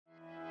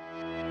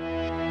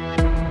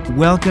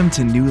Welcome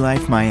to New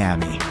Life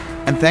Miami,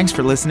 and thanks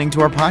for listening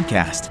to our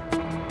podcast.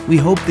 We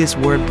hope this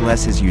word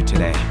blesses you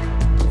today.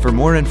 For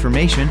more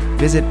information,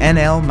 visit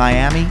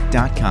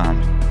nlmiami.com.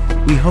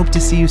 We hope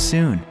to see you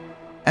soon.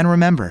 And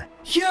remember,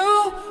 you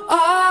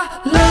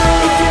are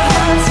love. If your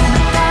heart's in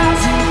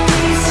 1,000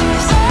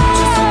 pieces,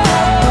 just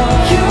remember,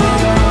 you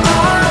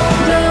are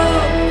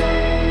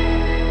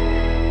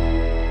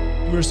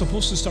love. We were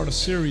supposed to start a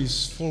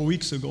series 4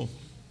 weeks ago,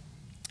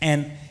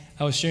 and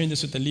I was sharing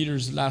this with the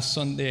leaders last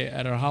Sunday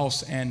at our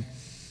house, and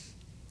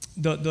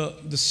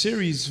the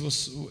series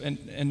was, and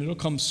it'll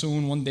come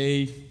soon, one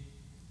day,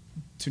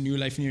 to New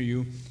Life near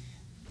you,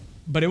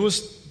 but it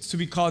was to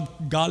be called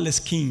Godless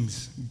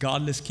Kings,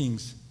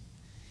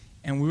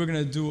 and we were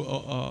going to do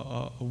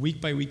a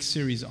week-by-week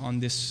series on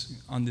this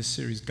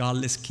series,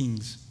 Godless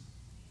Kings.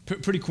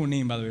 Pretty cool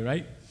name, by the way,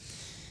 right?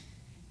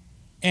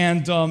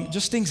 And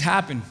just things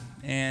happen,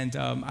 and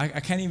I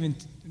can't even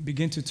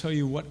begin to tell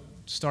you what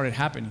started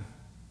happening.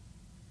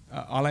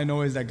 All I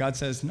know is that God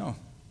says, no.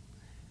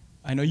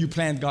 I know you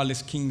planned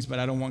Godless Kings, but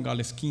I don't want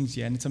Godless Kings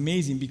yet. And it's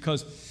amazing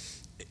because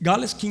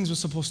Godless Kings was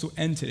supposed to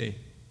end today.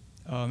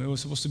 It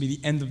was supposed to be the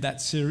end of that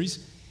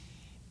series.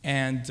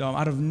 And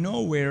out of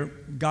nowhere,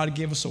 God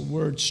gave us a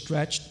word,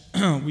 stretched.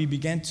 We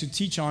began to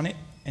teach on it,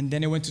 and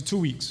then it went to 2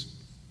 weeks.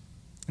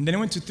 And then it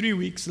went to 3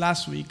 weeks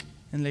last week.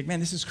 And like, man,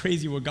 this is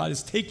crazy where God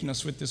is taking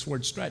us with this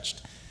word,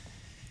 stretched.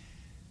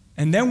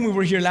 And then we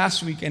were here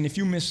last week, and if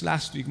you missed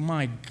last week,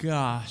 my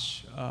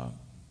gosh,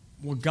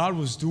 what God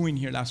was doing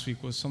here last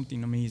week was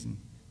something amazing.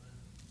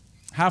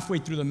 Halfway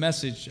through the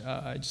message,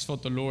 I just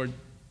felt the Lord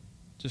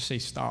just say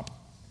stop.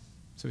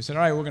 So we said,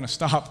 all right, we're going to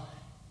stop.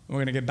 We're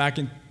going to get back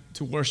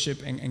into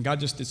worship, and God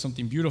just did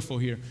something beautiful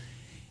here.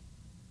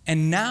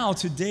 And now,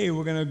 today,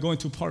 we're going to go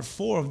into part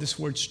 4 of this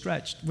word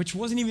stretched, which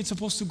wasn't even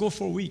supposed to go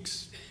 4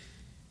 weeks.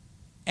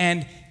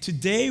 And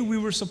today, we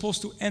were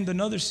supposed to end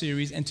another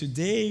series, and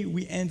today,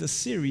 we end a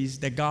series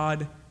that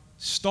God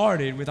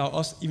started without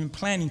us even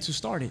planning to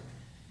start it.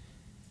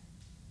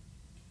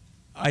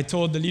 I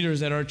told the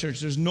leaders at our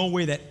church, there's no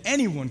way that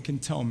anyone can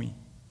tell me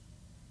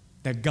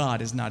that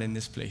God is not in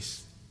this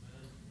place.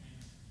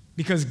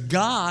 Because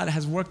God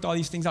has worked all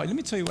these things out. Let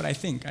me tell you what I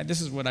think.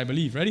 This is what I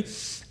believe. Ready?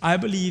 I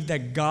believe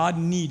that God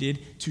needed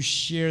to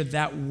share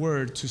that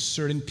word to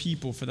certain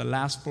people for the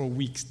last 4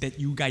 weeks, that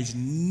you guys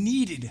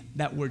needed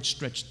that word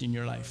stretched in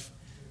your life.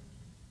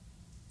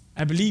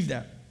 I believe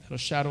that, without a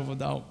shadow of a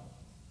doubt.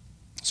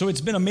 So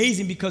it's been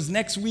amazing because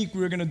next week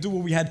we're going to do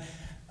what we had.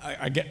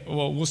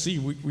 We'll see.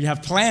 We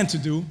have planned to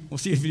do. We'll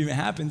see if it even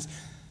happens.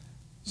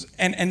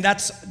 And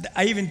that's,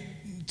 I even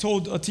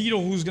told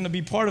Tito, who's going to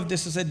be part of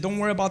this, I said, don't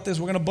worry about this.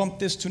 We're going to bump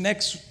this to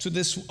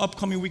this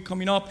upcoming week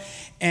coming up.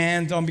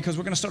 And because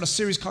we're going to start a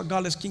series called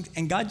Godless Kings.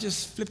 And God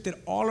just flipped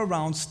it all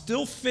around,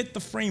 still fit the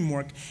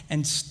framework,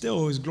 and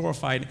still is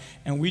glorified.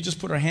 And we just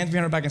put our hands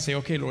behind our back and say,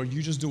 okay, Lord,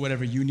 you just do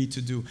whatever you need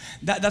to do.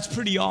 That's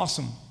pretty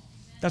awesome.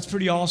 That's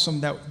pretty awesome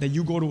that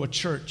you go to a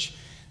church,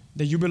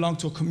 that you belong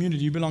to a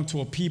community, you belong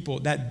to a people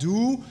that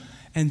do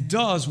and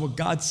does what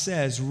God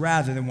says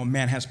rather than what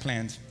man has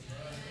planned.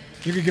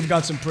 You can give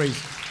God some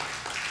praise.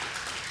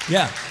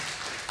 Yeah.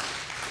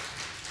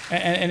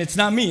 And it's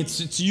not me,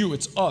 it's you,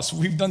 it's us.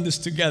 We've done this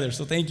together.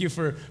 So thank you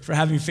for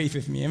having faith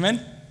with me.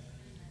 Amen?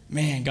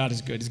 Man, God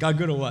is good. Is God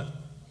good or what?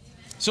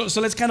 So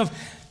let's kind of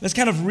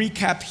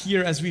recap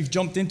here as we've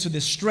jumped into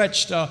this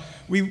stretched.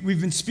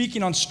 We've been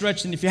speaking on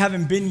stretched, and if you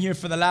haven't been here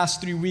for the last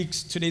 3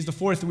 weeks, today's the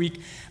 4th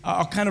week.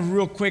 I'll kind of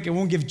real quick. It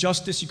won't give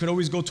justice. You could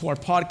always go to our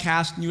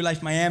podcast, New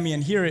Life Miami,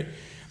 and hear it.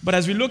 But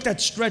as we looked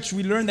at stretch,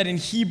 we learned that in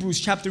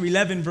Hebrews chapter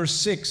 11, verse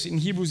 6, in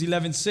Hebrews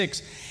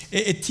 11:6,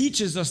 it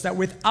teaches us that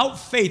without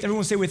faith,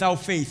 everyone say without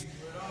faith,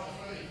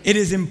 it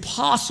is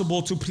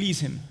impossible to please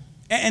Him.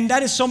 And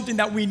that is something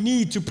that we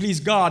need to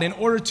please God. In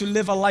order to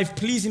live a life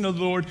pleasing to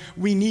the Lord,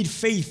 we need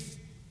faith.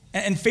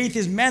 And faith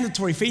is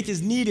mandatory. Faith is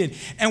needed.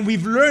 And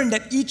we've learned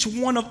that each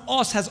one of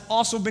us has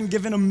also been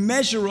given a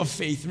measure of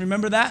faith.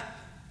 Remember that?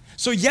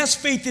 So yes,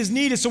 faith is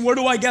needed. So where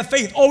do I get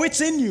faith? Oh,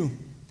 it's in you.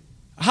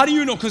 How do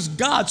you know? Because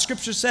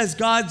Scripture says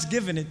God's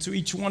given it to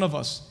each one of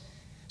us.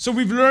 So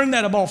we've learned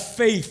that about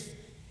faith.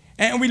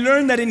 And we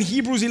learned that in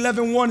Hebrews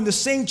 11:1, in the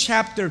same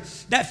chapter,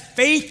 that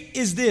faith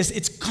is this.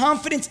 It's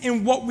confidence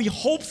in what we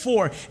hope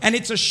for, and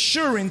it's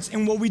assurance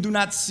in what we do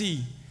not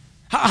see.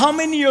 How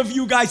many of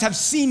you guys have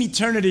seen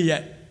eternity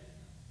yet?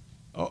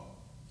 Oh,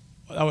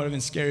 that would have been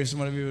scary if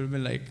some of you would have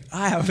been like,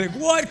 I have. Like,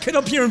 what? Get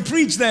up here and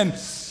preach then.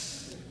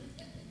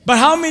 But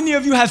how many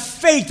of you have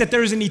faith that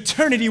there is an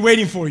eternity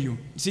waiting for you?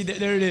 See,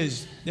 there it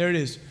is. There it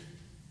is.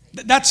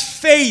 That's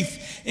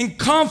faith and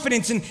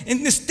confidence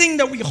in this thing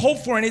that we hope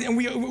for, and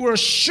we're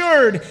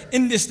assured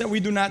in this that we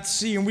do not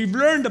see. And we've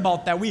learned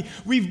about that.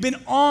 We've been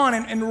on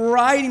and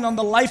riding on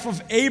the life of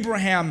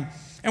Abraham.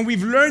 And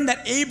we've learned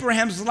that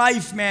Abraham's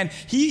life, man,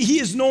 he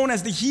is known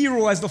as the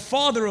hero, as the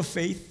father of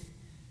faith.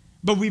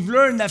 But we've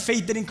learned that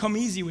faith didn't come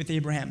easy with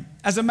Abraham.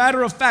 As a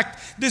matter of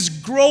fact, this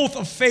growth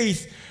of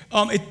faith,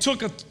 it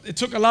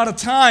took a lot of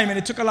time, and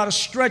it took a lot of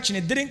stretching.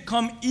 It didn't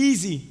come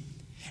easy.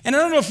 And I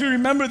don't know if you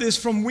remember this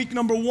from week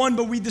number 1,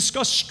 but we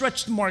discussed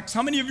stretch marks.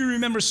 How many of you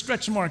remember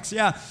stretch marks?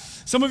 Yeah.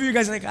 Some of you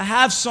guys are like, I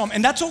have some,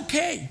 and that's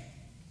okay.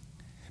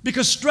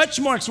 Because stretch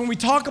marks, when we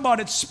talk about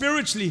it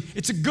spiritually,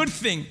 it's a good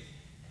thing.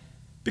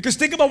 Because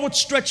think about what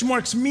stretch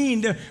marks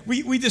mean.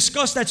 We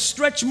discussed that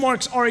stretch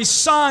marks are a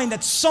sign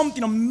that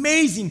something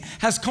amazing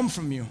has come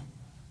from you.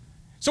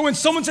 So when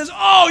someone says,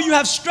 oh, you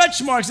have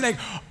stretch marks, you're like,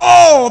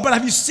 oh, but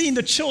have you seen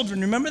the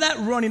children? Remember that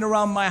running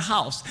around my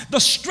house? The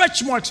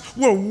stretch marks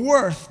were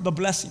worth the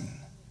blessing.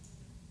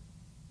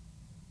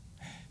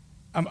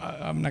 I'm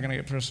not going to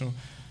get personal.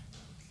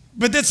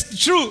 But that's the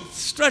truth,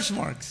 stretch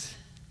marks.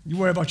 You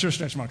worry about your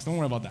stretch marks. Don't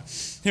worry about that.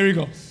 Here we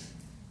go.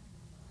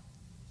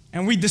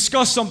 And we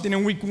discussed something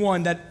in week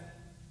 1 that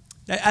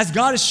as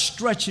God is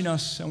stretching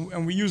us,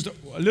 and we used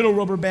a little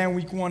rubber band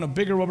week 1, a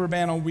bigger rubber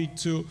band on week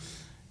 2,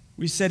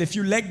 we said if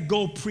you let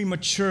go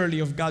prematurely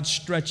of God's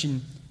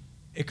stretching,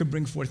 it could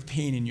bring forth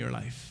pain in your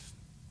life.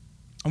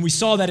 And we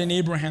saw that in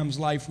Abraham's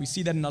life. We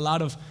see that in a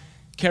lot of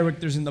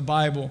characters in the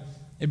Bible.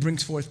 It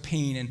brings forth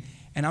pain.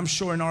 And I'm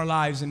sure in our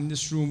lives and in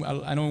this room,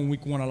 I know in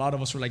week 1, a lot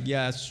of us were like,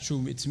 yeah, it's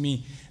true, it's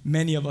me.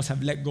 Many of us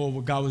have let go of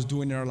what God was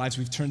doing in our lives.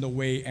 We've turned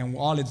away, and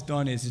all it's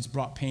done is it's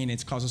brought pain.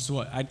 It's caused us to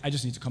what? I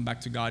just need to come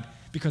back to God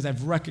because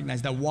I've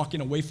recognized that walking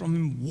away from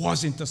Him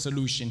wasn't the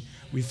solution.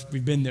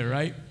 We've been there,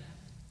 right?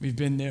 We've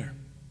been there.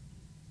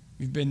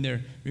 We've been there.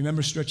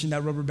 Remember stretching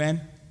that rubber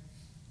band?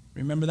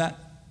 Remember that?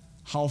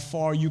 How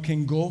far you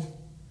can go?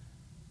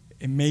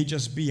 It may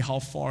just be how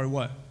far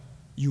what?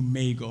 You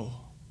may go.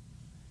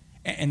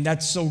 And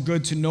that's so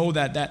good to know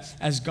that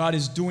as God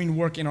is doing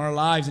work in our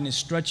lives and is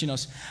stretching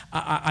us,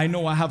 I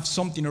know I have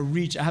something to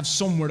reach. I have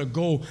somewhere to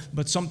go.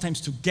 But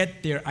sometimes to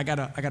get there, I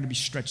gotta be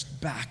stretched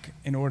back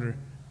in order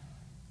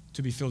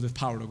to be filled with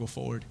power to go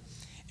forward.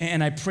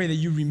 And I pray that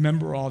you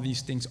remember all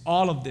these things.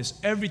 All of this,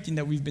 everything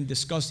that we've been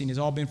discussing has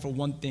all been for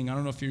one thing. I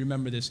don't know if you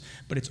remember this,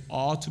 but it's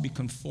all to be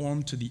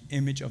conformed to the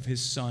image of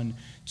His Son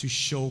to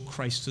show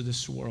Christ to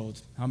this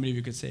world. How many of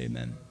you could say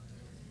amen?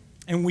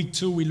 In week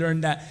 2, we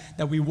learned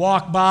that we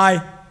walk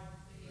by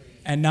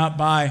and not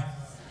by.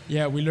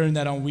 Yeah, we learned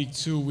that on week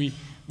 2. We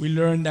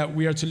learned that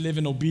we are to live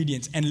in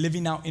obedience. And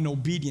living out in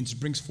obedience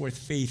brings forth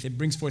faith. It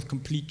brings forth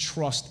complete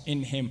trust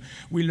in Him.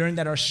 We learned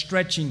that our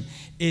stretching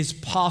is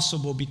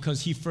possible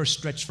because He first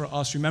stretched for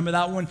us. Remember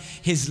that one?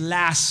 His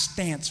last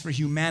stance for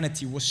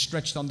humanity was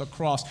stretched on the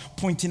cross,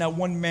 pointing at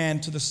one man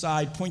to the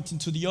side, pointing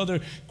to the other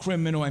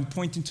criminal, and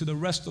pointing to the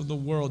rest of the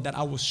world that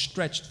I was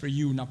stretched for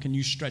you. Now can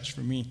you stretch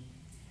for me?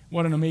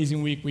 What an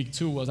amazing week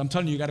 2 was. I'm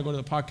telling you, you got to go to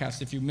the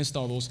podcast if you missed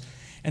all those.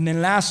 And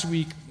then last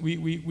week,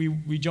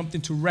 we jumped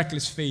into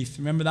reckless faith.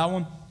 Remember that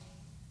one?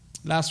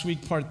 Last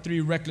week, part 3,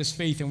 reckless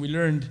faith. And we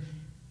learned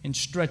and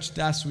stretched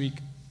last week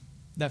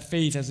that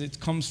faith, as it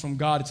comes from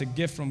God, it's a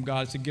gift from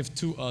God. It's a gift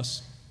to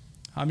us.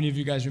 How many of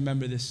you guys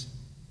remember this?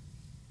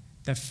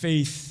 That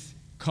faith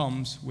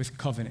comes with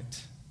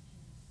covenant.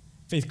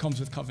 Faith comes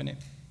with covenant.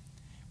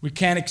 We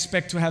can't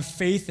expect to have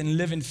faith and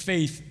live in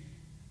faith,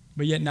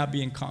 but yet not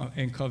be in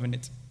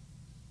covenant.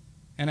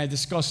 And I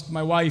discussed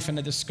my wife and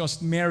I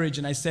discussed marriage,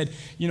 and I said,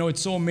 you know,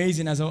 it's so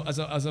amazing as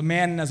a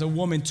man and as a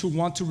woman to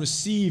want to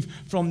receive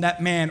from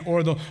that man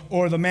or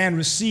the man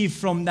receive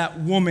from that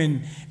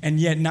woman and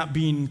yet not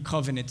be in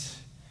covenant.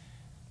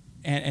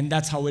 And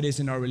that's how it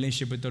is in our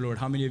relationship with the Lord.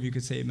 How many of you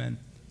could say amen?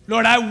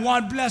 Lord, I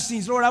want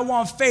blessings. Lord, I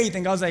want faith.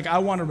 And God's like, I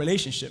want a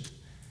relationship.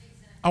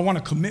 I want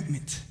a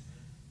commitment.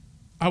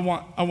 I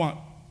want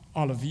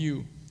all of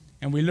you.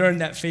 And we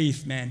learned that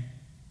faith, man,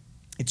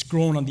 it's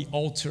grown on the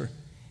altar.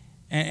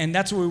 And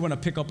that's what we want to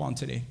pick up on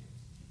today.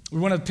 We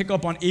want to pick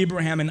up on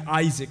Abraham and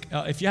Isaac.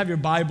 If you have your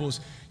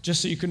Bibles,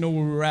 just so you can know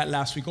where we were at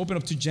last week, open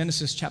up to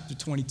Genesis chapter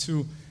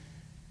 22.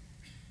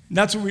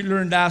 That's what we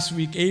learned last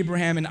week,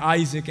 Abraham and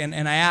Isaac. And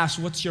I asked,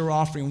 what's your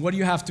offering? What do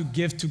you have to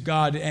give to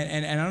God?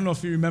 And I don't know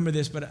if you remember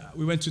this, but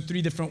we went to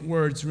 3 different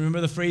words. Remember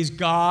the phrase,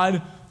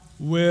 God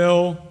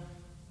will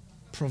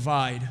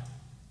provide.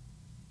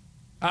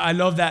 I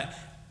love that.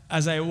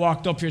 As I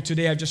walked up here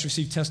today, I've just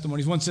received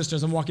testimonies. One sister,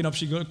 as I'm walking up,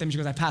 she looked at me, she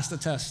goes, I passed the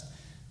test.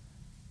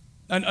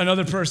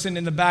 Another person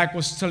in the back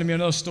was telling me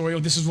another story. Oh,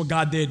 this is what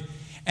God did.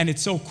 And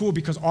it's so cool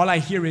because all I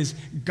hear is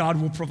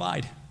God will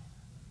provide.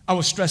 I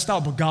was stressed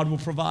out, but God will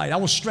provide. I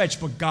was stretched,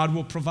 but God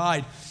will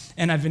provide.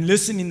 And I've been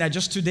listening that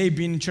just today,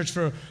 being in church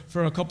for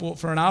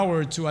an hour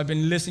or two, I've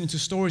been listening to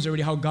stories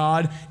already how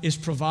God is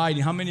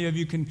providing. How many of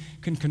you can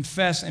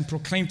confess and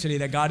proclaim today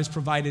that God has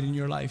provided in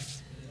your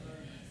life?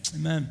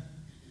 Amen.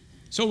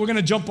 So we're going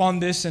to jump on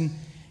this and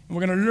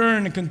we're going to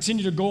learn and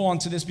continue to go on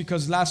to this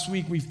because last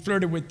week we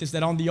flirted with this,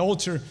 that on the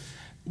altar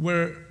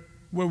where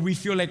we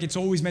feel like it's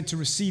always meant to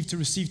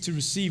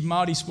receive.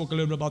 Maudie spoke a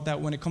little bit about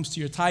that when it comes to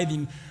your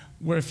tithing,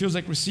 where it feels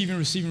like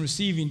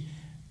receiving.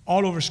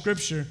 All over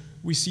Scripture,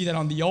 we see that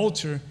on the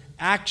altar,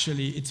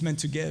 actually, it's meant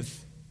to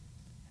give.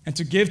 And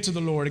to give to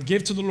the Lord,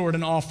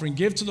 an offering,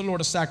 give to the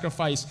Lord a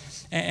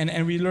sacrifice.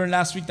 And we learned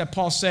last week that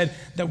Paul said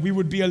that we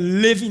would be a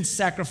living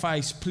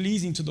sacrifice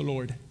pleasing to the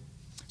Lord.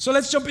 So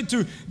let's jump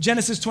into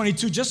Genesis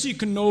 22, just so you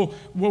can know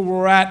where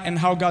we're at and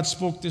how God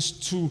spoke this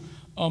to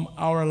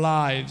our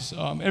lives.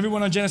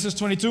 Everyone on Genesis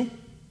 22?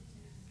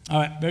 All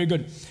right, very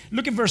good.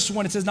 Look at verse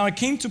 1. It says, "Now it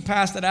came to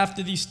pass that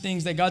after these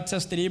things that God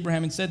tested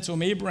Abraham and said to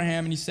him,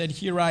 Abraham, and he said,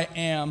 here I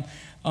am."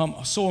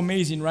 So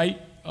amazing, right?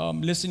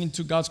 Listening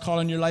to God's call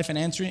in your life and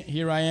answering,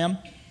 here I am.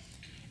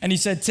 And he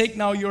said, "Take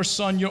now your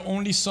son, your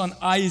only son,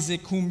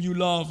 Isaac, whom you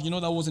love." You know,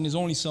 that wasn't his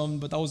only son,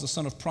 but that was the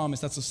son of promise.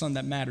 That's the son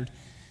that mattered.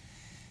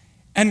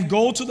 "And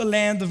go to the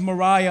land of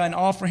Moriah and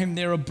offer him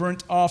there a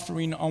burnt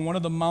offering on one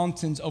of the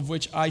mountains of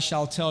which I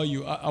shall tell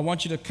you." I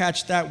want you to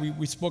catch that.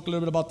 We spoke a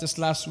little bit about this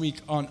last week.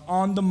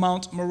 On the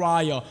Mount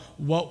Moriah,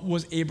 what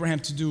was Abraham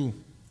to do?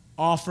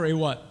 Offer a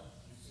what?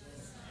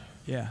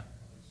 Yeah.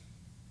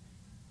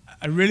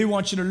 I really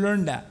want you to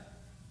learn that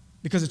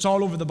because it's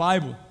all over the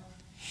Bible.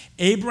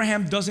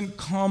 Abraham doesn't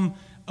come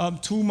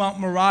to Mount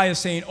Moriah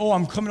saying, "Oh,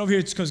 I'm coming over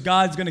here because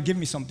God's going to give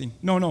me something."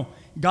 No.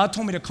 God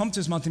told me to come to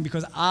this mountain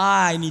because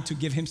I need to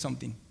give him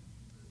something.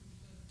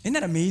 Isn't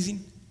that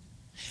amazing?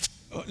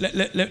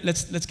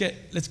 Let's get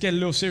a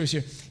little serious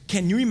here.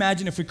 Can you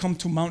imagine if we come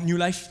to Mount New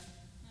Life,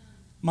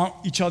 Mount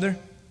each other,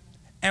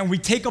 and we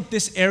take up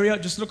this area?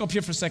 Just look up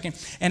here for a second.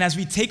 And as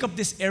we take up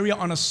this area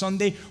on a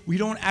Sunday, we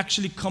don't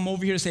actually come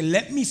over here and say,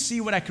 "Let me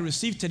see what I can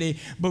receive today,"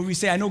 but we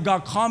say, "I know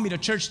God called me to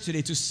church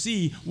today to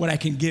see what I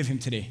can give him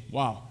today."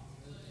 Wow.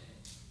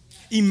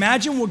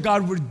 Imagine what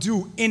God would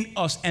do in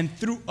us and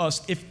through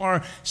us if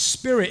our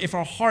spirit, if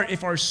our heart,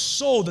 if our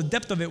soul, the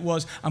depth of it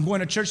was, "I'm going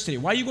to church today."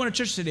 Why are you going to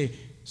church today?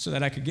 So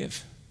that I could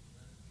give.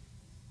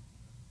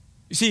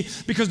 You see,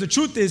 because the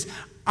truth is,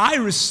 I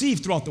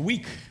receive throughout the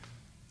week.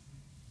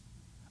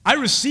 I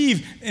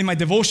receive in my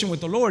devotion with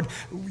the Lord.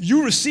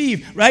 You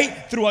receive,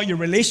 right, throughout your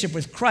relationship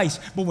with Christ.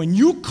 But when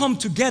you come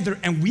together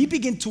and we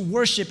begin to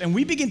worship and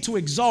we begin to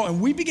exalt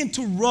and we begin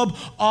to rub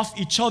off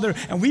each other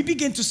and we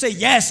begin to say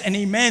yes and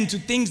amen to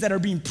things that are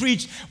being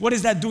preached, what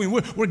is that doing?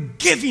 We're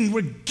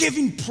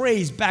giving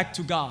praise back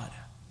to God.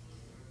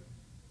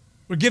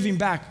 We're giving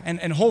back,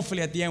 and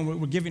hopefully at the end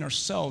we're giving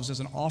ourselves as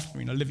an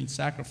offering, a living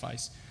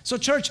sacrifice. So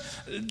church,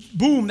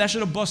 boom, that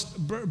should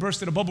have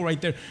bursted a bubble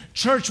right there.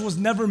 Church was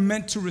never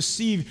meant to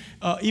receive.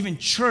 Even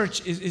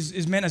church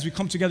is meant as we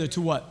come together to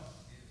what?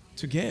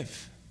 To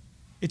give.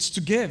 It's to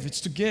give.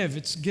 It's to give.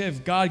 It's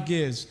give. God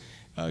gives.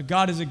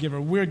 God is a giver.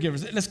 We're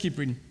givers. Let's keep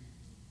reading.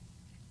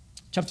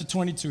 Chapter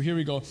 22, here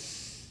we go.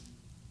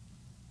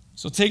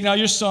 "So take now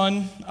your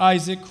son,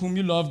 Isaac, whom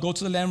you love, go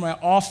to the land where I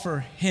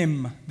offer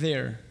him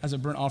there as a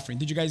burnt offering."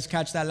 Did you guys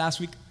catch that last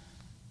week?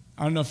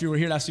 I don't know if you were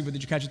here last week, but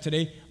did you catch it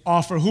today?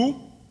 Offer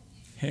who?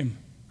 Him.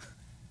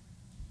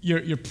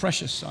 Your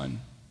precious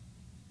son.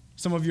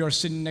 Some of you are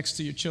sitting next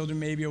to your children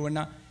maybe or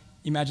whatnot.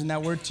 Imagine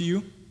that word to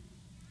you.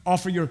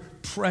 Offer your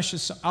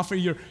precious son. Offer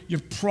your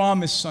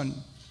promised son.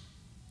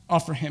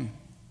 Offer him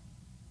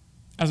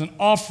as an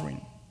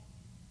offering.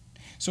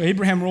 "So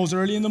Abraham rose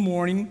early in the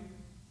morning.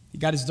 He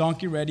got his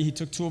donkey ready. He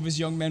took 2 of his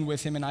young men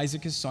with him and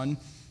Isaac his son."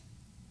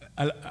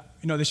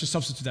 They should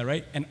substitute that,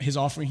 right? And his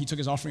offering, he took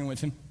his offering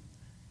with him.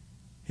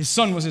 His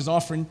son was his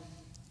offering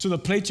to the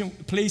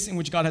place in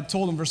which God had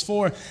told him. Verse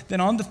 4,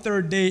 "Then on the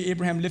 3rd day,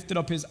 Abraham lifted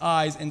up his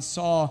eyes and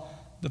saw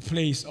the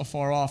place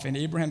afar off. And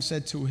Abraham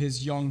said to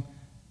his young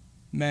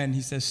men,"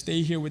 he says,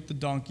 "Stay here with the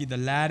donkey. The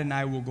lad and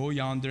I will go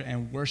yonder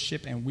and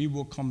worship, and we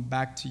will come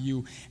back to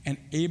you." And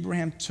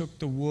Abraham took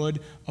the wood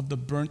of the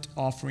burnt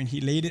offering. He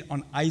laid it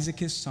on Isaac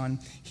his son.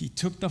 He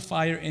took the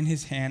fire in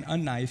his hand, a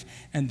knife,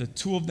 and the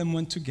 2 of them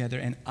went together.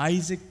 And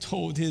Isaac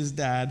told his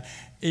dad,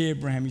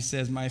 Abraham, he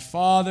says, "My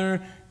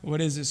father." "What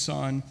is it,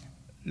 son?"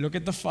 "Look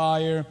at the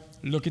fire.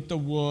 Look at the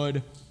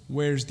wood.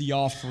 Where's the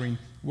offering?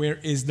 Where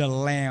is the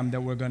lamb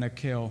that we're going to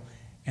kill?"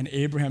 And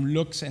Abraham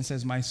looks and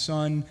says, "My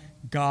son,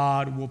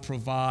 God will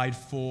provide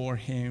for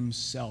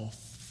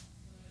himself."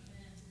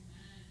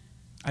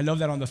 I love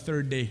that on the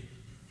 3rd day.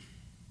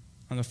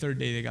 On the 3rd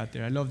day they got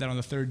there. I love that on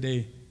the 3rd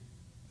day,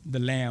 the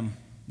lamb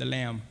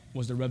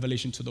was the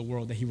revelation to the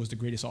world that he was the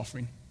greatest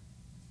offering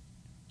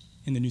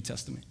in the New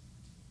Testament.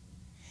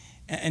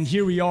 And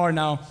here we are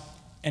now,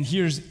 and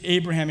here's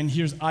Abraham, and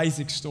here's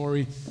Isaac's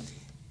story.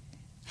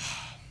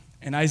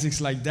 And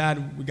Isaac's like,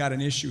 "Dad, we got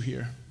an issue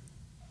here.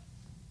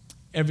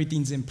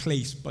 Everything's in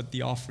place but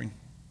the offering."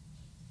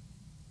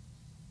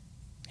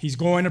 He's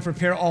going to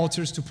prepare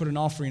altars to put an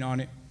offering on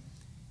it.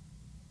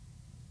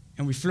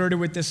 And we flirted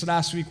with this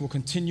last week. We'll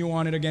continue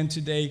on it again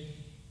today.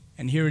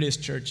 And here it is,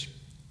 church.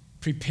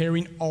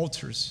 Preparing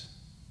altars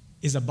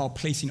is about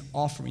placing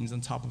offerings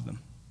on top of them.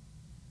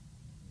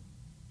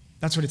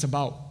 That's what it's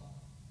about.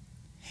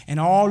 And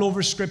all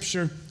over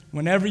Scripture,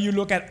 whenever you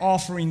look at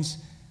offerings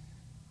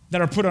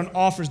that are put on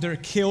offers, they're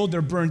killed,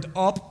 they're burned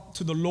up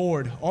to the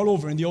Lord, all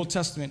over in the Old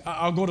Testament.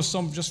 I'll go to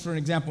some just for an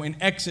example. In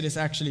Exodus,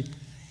 actually.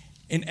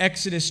 In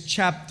Exodus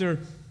chapter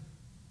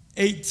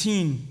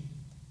 18,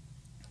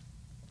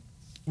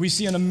 we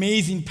see an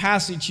amazing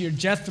passage here.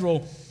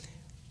 Jethro,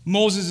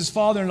 Moses'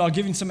 father-in-law,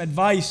 giving some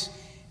advice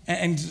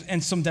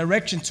and some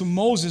direction to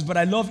Moses. But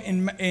I love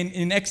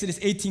in Exodus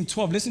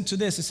 18:12, listen to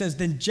this. It says,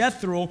 "Then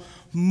Jethro,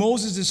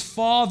 Moses'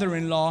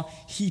 father-in-law,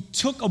 he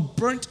took a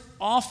burnt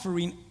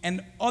offering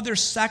and other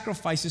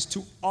sacrifices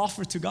to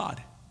offer to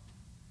God."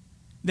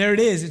 There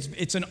it is.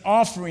 It's an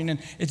offering, and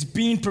it's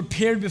being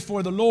prepared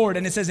before the Lord.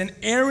 And it says, and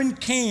Aaron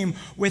came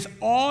with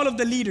all of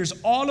the leaders,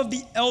 all of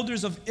the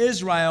elders of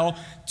Israel,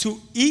 to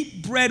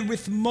eat bread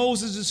with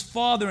Moses'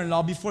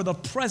 father-in-law before the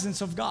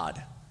presence of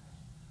God.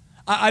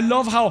 I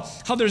love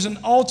how there's an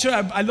altar.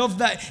 I love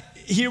that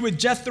here with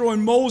Jethro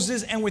and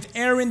Moses and with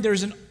Aaron,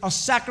 there's a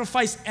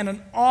sacrifice and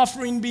an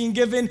offering being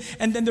given.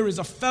 And then there is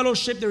a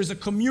fellowship, there is a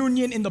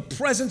communion in the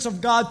presence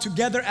of God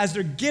together as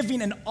they're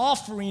giving an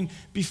offering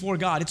before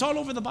God. It's all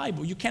over the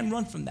Bible. You can't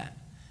run from that.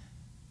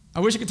 I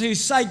wish I could tell you,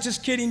 psych,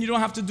 just kidding, you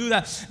don't have to do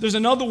that. There's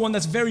another one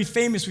that's very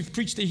famous. We've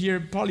preached it here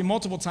probably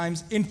multiple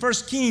times. In 1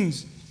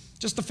 Kings,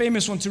 just the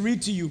famous one to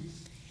read to you.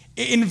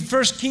 In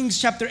 1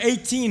 Kings chapter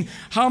 18,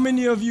 how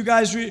many of you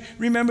guys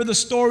remember the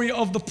story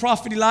of the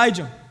prophet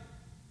Elijah?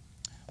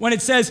 When he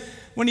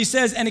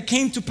says, and it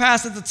came to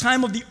pass at the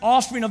time of the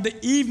offering of the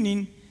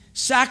evening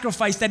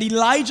sacrifice that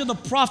Elijah the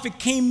prophet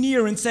came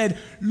near and said,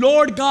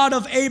 Lord God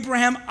of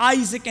Abraham,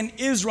 Isaac, and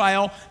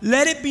Israel,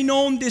 let it be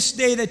known this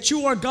day that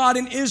you are God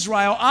in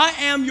Israel. I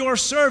am your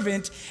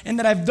servant, and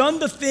that I've done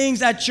the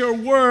things at your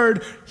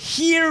word.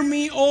 Hear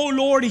me, O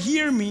Lord,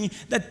 hear me,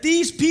 that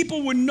these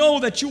people would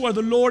know that you are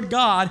the Lord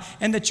God,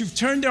 and that you've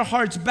turned their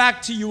hearts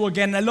back to you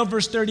again. And I love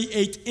verse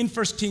 38 in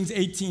 1 Kings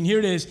 18. Here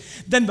it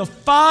is. Then the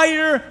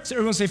fire, so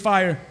everyone say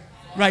fire.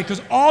 Right,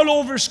 because all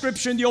over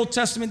Scripture in the Old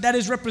Testament, that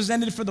is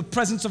represented for the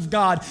presence of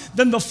God.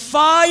 Then the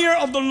fire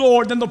of the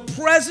Lord, then the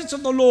presence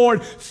of the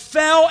Lord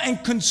fell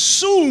and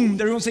consumed.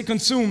 Everyone say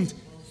consumed.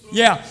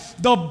 Yeah,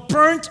 the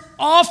burnt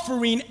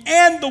offering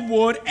and the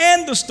wood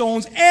and the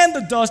stones and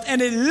the dust,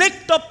 and it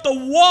licked up the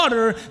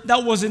water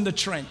that was in the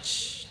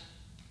trench.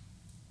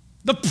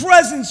 The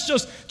presence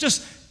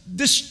just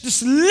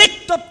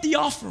licked up the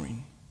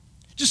offering.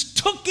 Just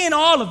took in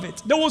all of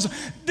it.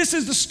 This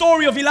is the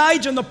story of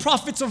Elijah and the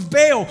prophets of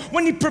Baal.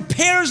 When he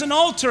prepares an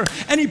altar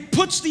and he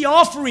puts the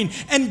offering,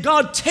 and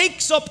God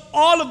takes up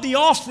all of the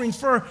offering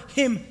for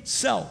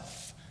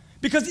himself.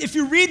 Because if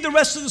you read the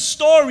rest of the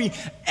story,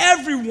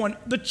 everyone,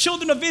 the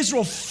children of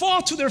Israel,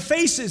 fall to their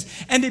faces,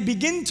 and they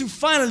begin to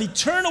finally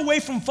turn away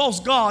from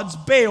false gods,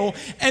 Baal,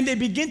 and they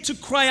begin to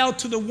cry out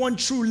to the one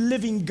true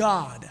living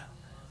God.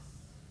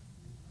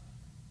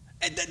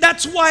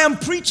 That's why I'm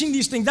preaching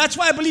these things. That's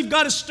why I believe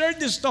God has stirred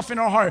this stuff in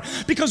our heart.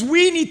 Because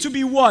we need to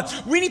be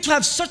what? We need to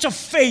have such a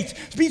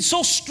faith, be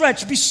so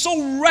stretched, be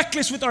so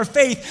reckless with our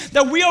faith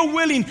that we are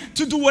willing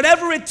to do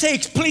whatever it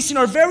takes, placing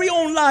our very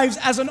own lives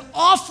as an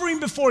offering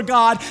before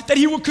God, that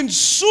He will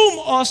consume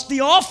us,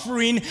 the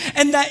offering,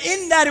 and that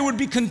in that it would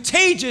be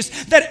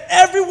contagious, that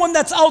everyone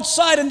that's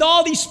outside and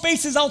all these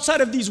spaces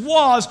outside of these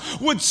walls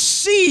would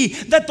see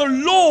that the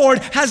Lord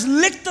has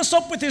licked us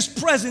up with His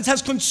presence,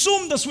 has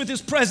consumed us with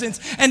His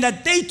presence, and that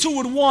they too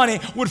would want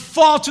it, would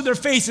fall to their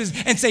faces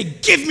and say,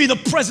 give me the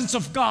presence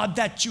of God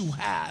that you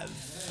have.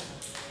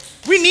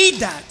 We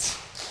need that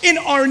in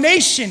our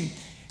nation,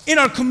 in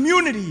our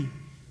community,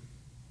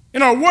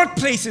 in our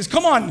workplaces.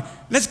 Come on,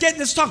 let's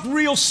talk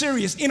real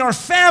serious. In our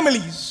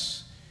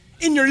families,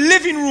 in your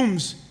living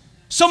rooms.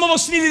 Some of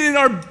us need it in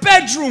our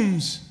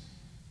bedrooms.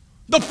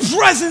 The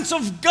presence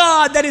of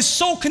God that is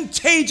so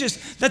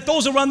contagious that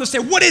those around us say,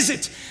 what is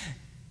it?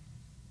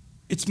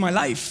 It's my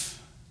life.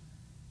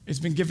 It's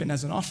been given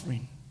as an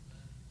offering.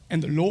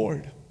 And the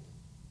Lord,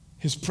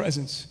 His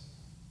presence,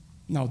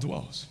 now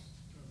dwells.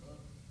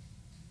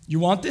 You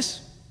want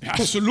this?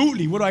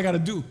 Absolutely. What do I got to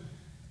do?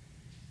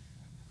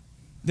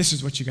 This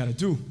is what you got to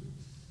do.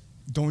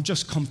 Don't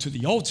just come to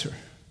the altar.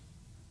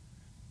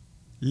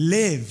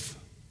 Live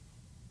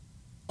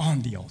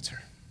on the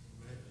altar.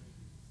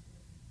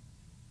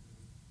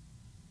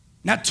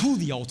 Not to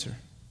the altar.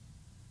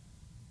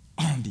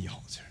 On the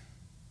altar.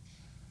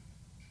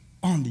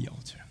 On the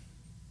altar.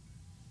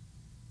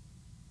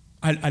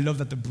 I love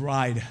that the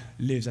bride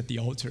lives at the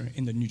altar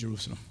in the New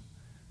Jerusalem.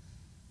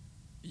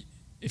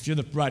 If you're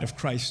the bride of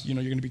Christ, you know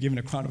you're going to be given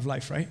a crown of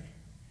life, right?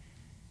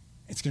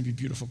 It's going to be a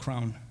beautiful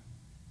crown.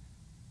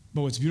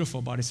 But what's beautiful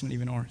about it, it's not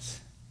even ours.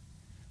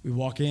 We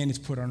walk in, it's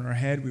put on our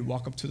head. We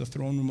walk up to the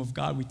throne room of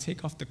God. We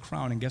take off the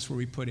crown, and guess where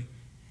we put it?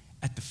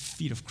 At the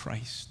feet of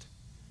Christ.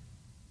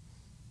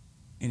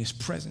 In His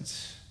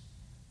presence,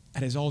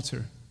 at His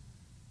altar,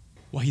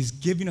 while He's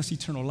giving us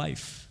eternal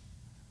life.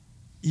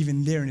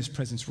 Even there in His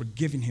presence, we're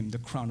giving Him the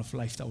crown of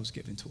life that was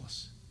given to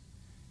us.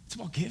 It's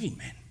about giving,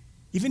 man.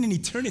 Even in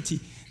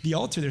eternity, the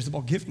altar there's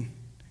about giving.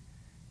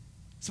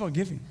 It's about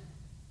giving.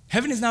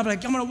 Heaven is not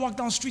like, I'm going to walk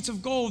down streets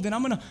of gold and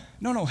I'm going to,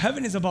 no,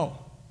 heaven is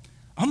about,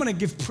 I'm going to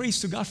give praise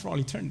to God for all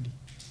eternity.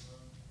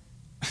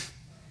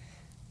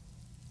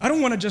 I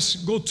don't want to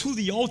just go to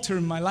the altar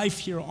in my life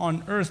here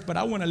on earth, but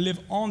I want to live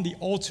on the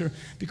altar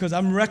because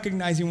I'm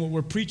recognizing what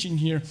we're preaching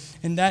here,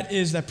 and that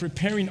is that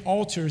preparing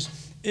altars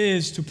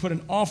is to put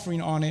an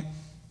offering on it.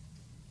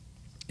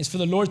 It's for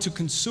the Lord to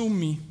consume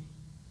me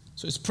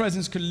so His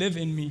presence could live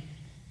in me.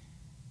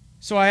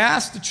 So I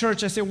asked the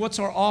church, I said, what's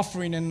our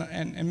offering?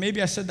 And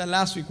maybe I said that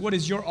last week. What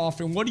is your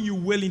offering? What are you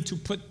willing to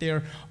put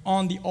there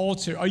on the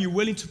altar? Are you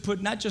willing to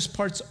put not just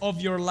parts of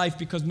your life,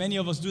 because many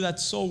of us do that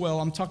so well.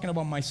 I'm talking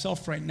about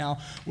myself right now,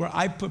 where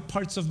I put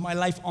parts of my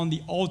life on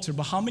the altar.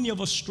 But how many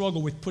of us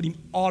struggle with putting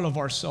all of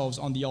ourselves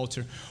on the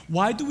altar?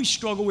 Why do we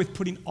struggle with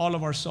putting all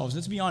of ourselves?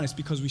 Let's be honest,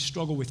 because we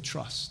struggle with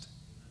trust.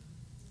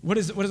 What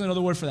is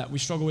another word for that? We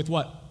struggle with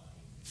what?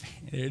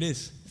 There it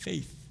is,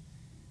 faith.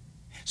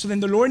 So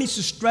then the Lord needs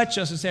to stretch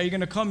us and say, are you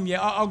going to come?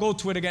 Yeah, I'll go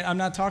to it again. I'm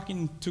not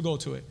talking to go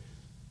to it.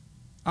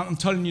 I'm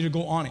telling you to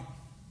go on it.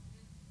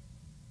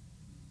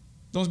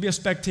 Don't be a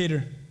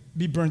spectator.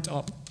 Be burnt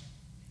up.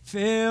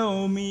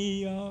 Fill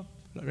me up.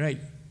 Right.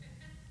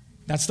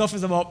 That stuff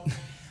is about,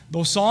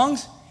 those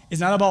songs is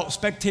not about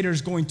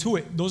spectators going to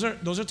it. Those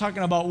are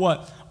talking about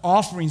what?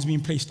 Offerings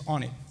being placed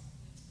on it.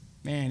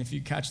 Man, if you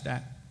catch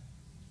that.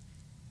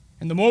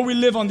 And the more we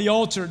live on the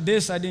altar,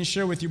 this I didn't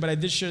share with you, but I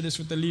did share this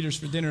with the leaders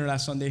for dinner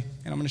last Sunday,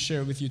 and I'm going to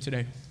share it with you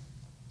today.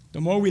 The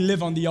more we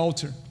live on the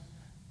altar,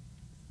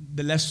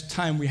 the less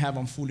time we have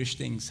on foolish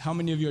things. How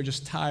many of you are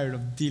just tired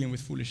of dealing with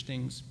foolish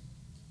things?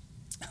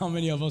 How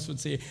many of us would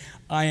say,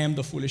 I am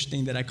the foolish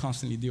thing that I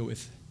constantly deal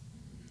with?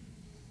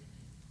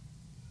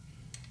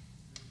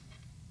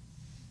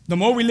 The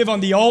more we live on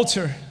the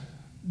altar,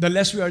 the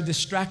less we are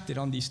distracted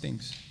on these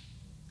things.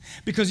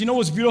 Because you know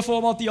what's beautiful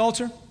about the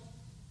altar?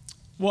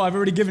 Well, I've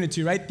already given it to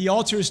you, right? The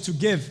altar is to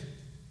give.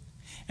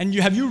 And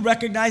have you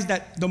recognized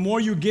that the more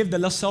you give, the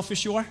less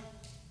selfish you are?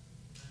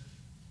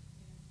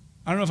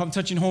 I don't know if I'm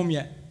touching home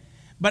yet.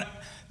 But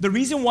the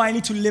reason why I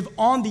need to live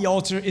on the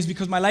altar is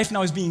because my life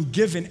now is being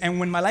given. And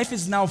when my life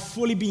is now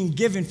fully being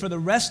given for the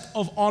rest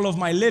of all of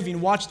my living,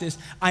 watch this,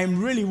 I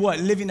am really what?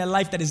 Living a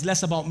life that is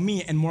less about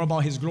me and more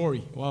about His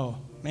glory. Wow,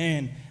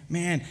 man.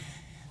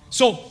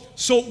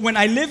 So when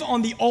I live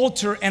on the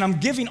altar and I'm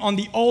giving on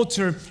the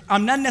altar,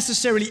 I'm not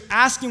necessarily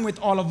asking with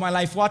all of my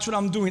life. Watch what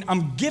I'm doing.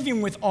 I'm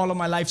giving with all of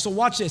my life. So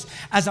watch this.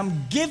 As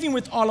I'm giving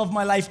with all of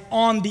my life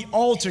on the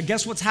altar,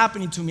 guess what's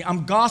happening to me?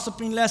 I'm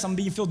gossiping less. I'm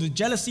being filled with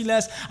jealousy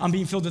less. I'm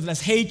being filled with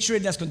less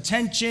hatred, less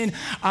contention.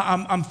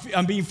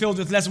 I'm being filled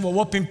with less, well,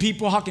 what can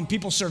people, how can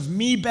people serve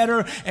me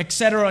better,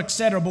 etc.,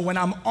 etc. But when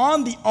I'm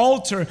on the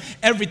altar,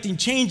 everything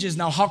changes.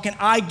 Now, how can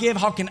I give?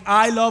 How can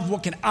I love?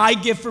 What can I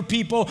give for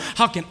people?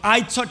 How can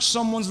I touch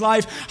someone's life?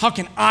 How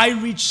can I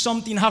reach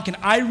something? How can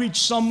I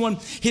reach someone?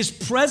 His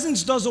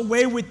presence does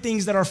away with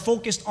things that are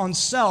focused on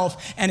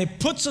self, and it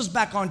puts us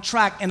back on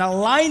track and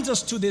aligns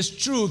us to this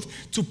truth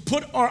to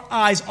put our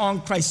eyes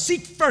on Christ.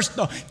 Seek first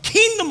the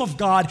kingdom of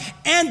God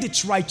and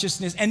its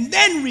righteousness, and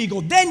then regal,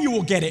 then you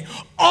will get it.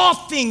 All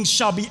things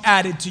shall be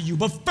added to you.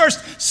 But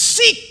first,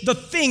 seek the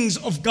things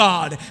of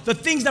God, the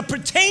things that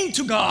pertain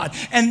to God,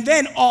 and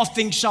then all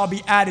things shall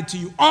be added to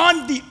you.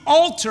 On the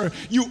altar,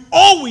 you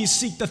always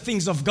seek the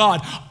things of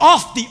God.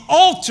 Off the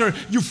altar,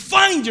 you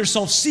find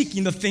yourself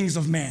seeking the things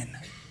of man.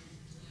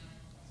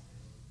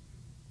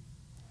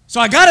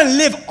 So I got to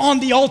live on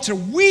the altar.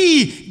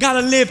 We got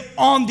to live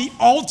on the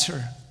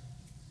altar.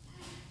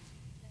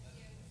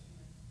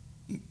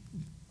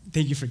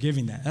 Thank you for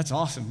giving that. That's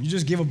awesome. You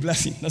just gave a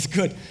blessing. That's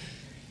good.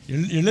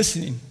 You're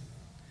listening.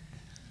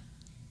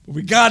 But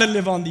we got to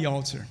live on the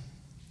altar.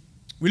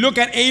 We look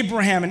at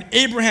Abraham, and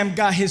Abraham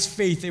got his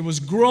faith. It was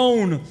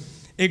grown.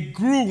 It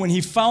grew when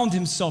he found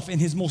himself in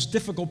his most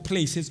difficult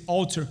place, his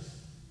altar.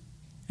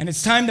 And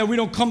it's time that we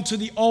don't come to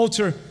the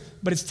altar,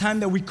 but it's time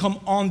that we come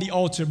on the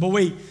altar. But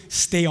wait,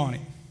 stay on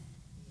it.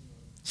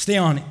 Stay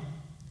on it.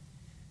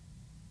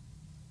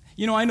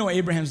 You know, I know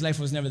Abraham's life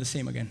was never the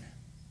same again.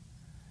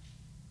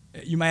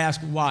 You might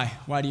ask, why?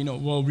 Why do you know?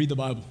 Well, read the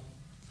Bible.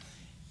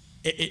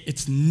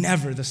 It's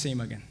never the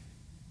same again.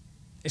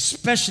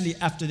 Especially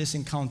after this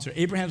encounter.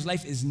 Abraham's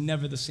life is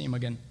never the same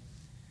again.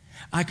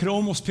 I could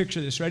almost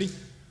picture this, ready?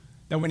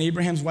 That when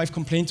Abraham's wife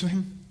complained to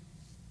him,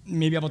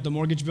 maybe about the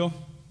mortgage bill,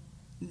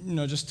 you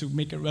know, just to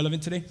make it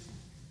relevant today,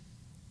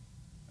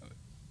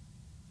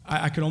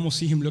 I could almost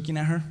see him looking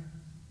at her,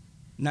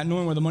 not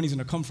knowing where the money's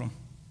going to come from,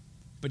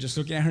 but just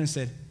looking at her and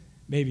said,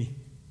 baby,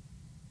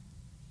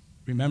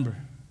 remember,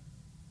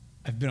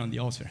 I've been on the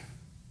altar.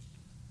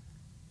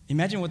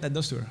 Imagine what that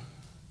does to her.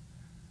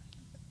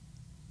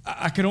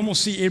 I could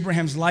almost see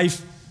Abraham's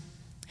life.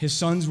 His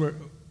sons were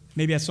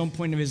maybe at some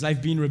point of his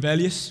life being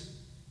rebellious,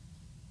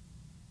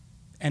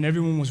 and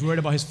everyone was worried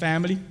about his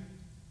family.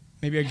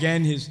 Maybe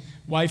again, his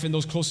wife and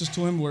those closest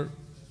to him were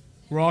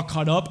all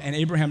caught up, and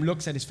Abraham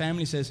looks at his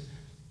family and says,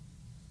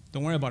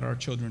 don't worry about our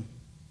children.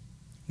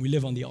 We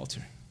live on the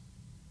altar.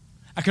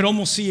 I could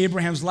almost see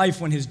Abraham's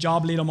life when his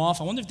job laid him off.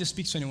 I wonder if this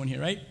speaks to anyone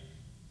here, right?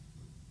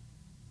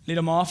 Laid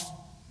him off.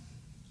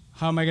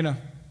 How am I going to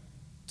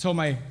tell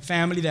my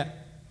family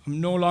that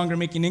I'm no longer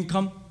making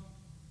income?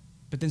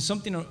 But then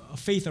something of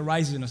faith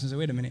arises in us and says,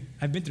 wait a minute,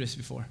 I've been through this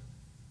before.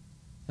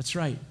 That's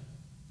right.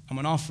 I'm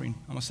an offering.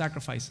 I'm a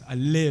sacrifice. I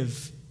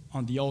live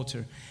on the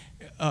altar.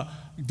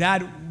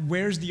 Dad,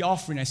 where's the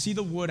offering? I see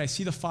the wood, I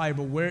see the fire,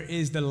 but where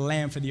is the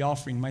lamb for the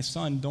offering? My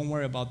son, don't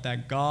worry about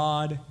that.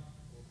 God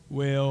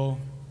will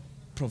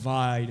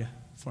provide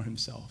for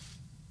himself.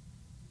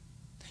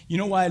 You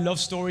know why I love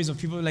stories of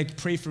people like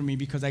pray for me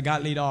because I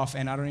got laid off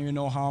and I don't even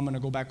know how I'm going to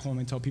go back home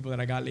and tell people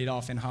that I got laid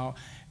off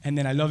and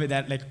then I love it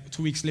that like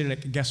 2 weeks later,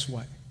 like, guess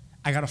what?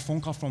 I got a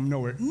phone call from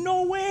nowhere.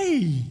 No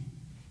way.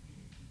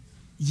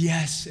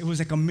 Yes, it was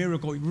like a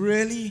miracle.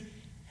 Really?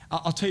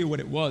 I'll tell you what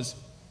it was.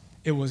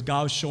 It was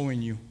God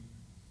showing you,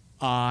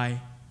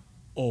 I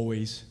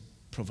always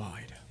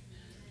provide.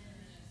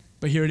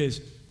 But here it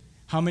is.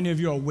 How many of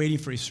you are waiting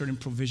for a certain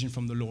provision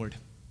from the Lord?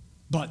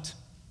 But,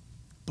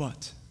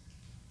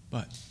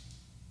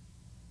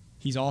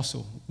 He's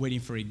also waiting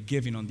for a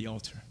giving on the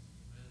altar.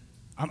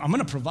 I'm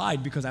going to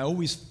provide because I'm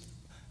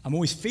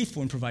always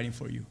faithful in providing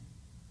for you.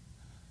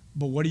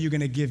 But what are you going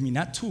to give me?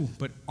 Not to,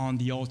 but on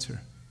the altar.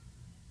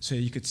 So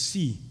you could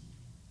see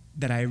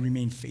that I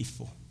remain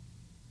faithful.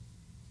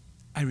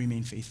 I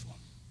remain faithful.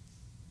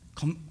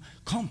 Come.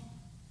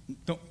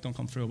 Don't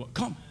come for real, but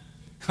come.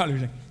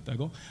 Hallelujah. Do I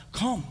go?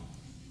 Come.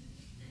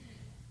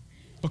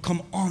 But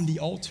come on the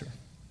altar.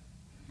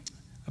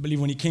 I believe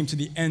when he came to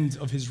the end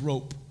of his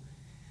rope,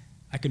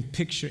 I can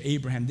picture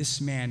Abraham, this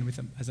man,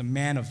 as a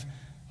man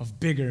of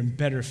bigger and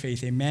better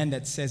faith, a man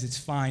that says it's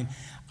fine.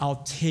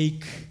 I'll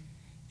take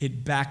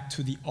it back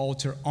to the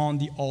altar, on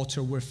the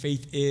altar where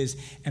faith is,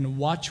 and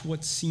watch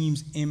what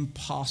seems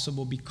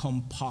impossible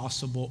become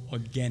possible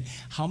again.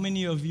 How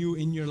many of you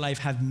in your life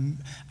have,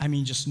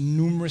 just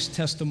numerous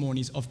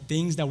testimonies of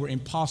things that were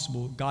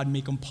impossible, God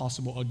make them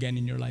possible again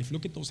in your life?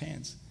 Look at those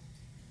hands.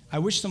 I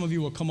wish some of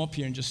you would come up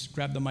here and just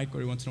grab the mic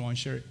every once in a while and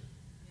share it.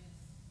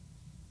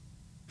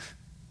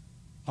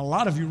 A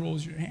lot of you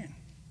rose your hand.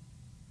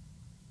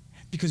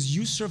 Because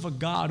you serve a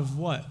God of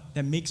what?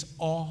 That makes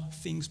all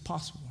things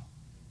possible.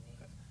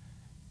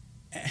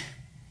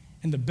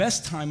 And the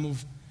best time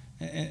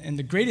and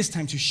the greatest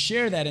time to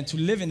share that and to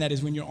live in that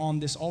is when you're on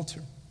this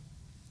altar.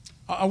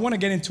 I want to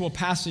get into a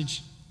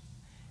passage,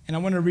 and I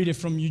want to read it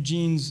from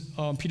Eugene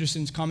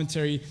Peterson's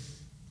commentary,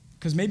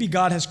 because maybe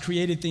God has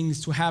created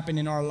things to happen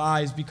in our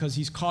lives because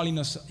he's calling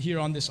us here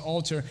on this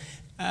altar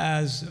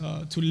as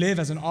to live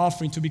as an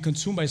offering, to be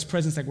consumed by his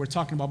presence like we're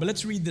talking about. But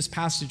let's read this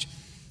passage.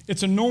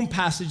 It's a known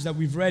passage that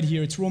we've read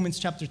here. It's Romans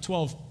chapter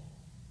 12.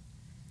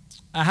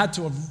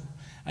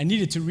 I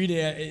needed to read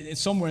it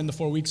somewhere in the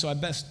 4 weeks, so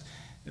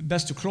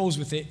best to close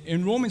with it.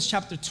 In Romans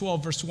chapter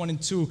 12, verse 1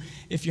 and 2,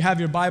 if you have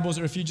your Bibles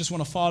or if you just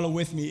want to follow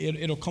with me,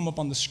 it'll come up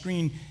on the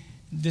screen,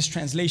 this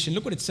translation.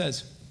 Look what it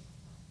says.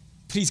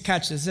 Please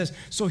catch this. It says,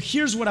 so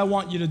here's what I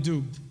want you to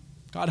do.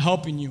 God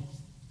helping you.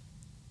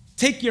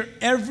 Take your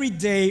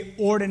everyday,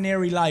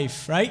 ordinary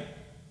life, right?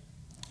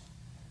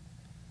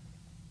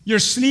 You're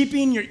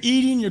sleeping, you're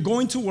eating, you're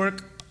going to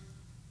work,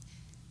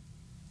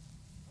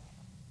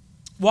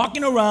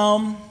 walking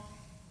around,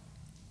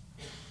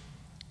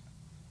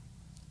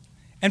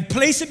 and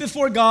place it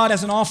before God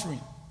as an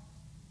offering.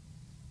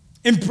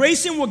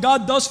 Embracing what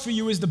God does for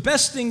you is the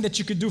best thing that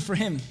you could do for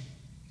Him.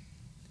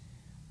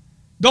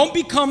 Don't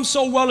become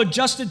so well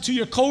adjusted to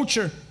your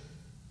culture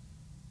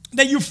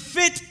that you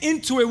fit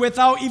into it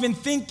without even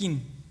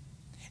thinking.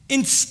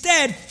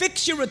 Instead,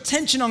 fix your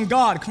attention on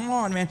God. Come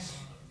on, man.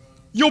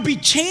 You'll be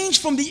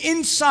changed from the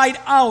inside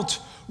out.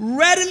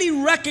 Readily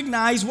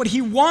recognize what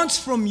He wants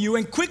from you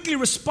and quickly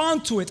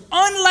respond to it.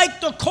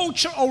 Unlike the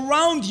culture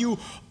around you,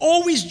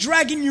 always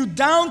dragging you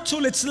down to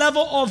its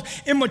level of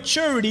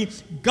immaturity,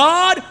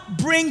 God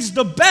brings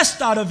the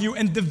best out of you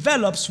and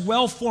develops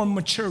well-formed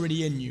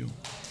maturity in you.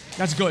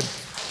 That's good.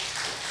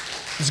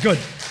 That's good.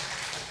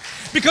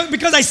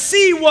 Because I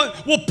see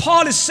what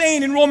Paul is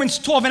saying in Romans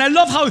 12, and I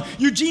love how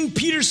Eugene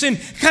Peterson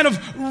kind of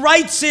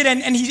writes it,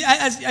 and he,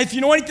 if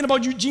you know anything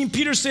about Eugene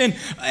Peterson,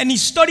 and he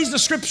studies the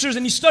scriptures,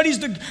 and he studies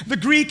the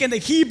Greek and the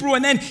Hebrew,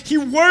 and then he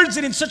words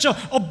it in such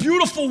a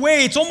beautiful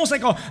way. It's almost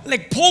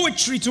like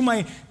poetry to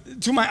my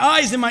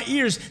eyes and my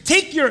ears.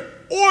 Take your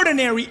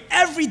ordinary,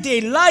 everyday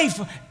life,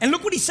 and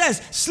look what he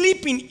says: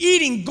 sleeping,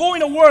 eating,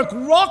 going to work,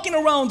 walking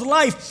around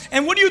life.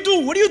 And what do you do?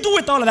 What do you do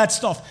with all of that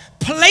stuff?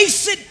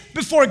 Place it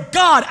before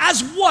God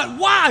as what?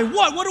 Why?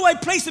 What do I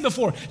place it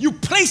before? You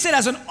place it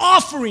as an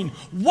offering.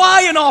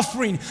 Why an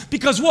offering?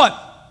 Because what?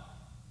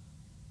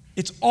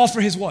 It's all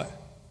for His what?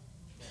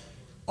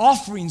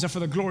 Offerings are for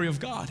the glory of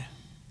God.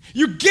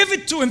 You give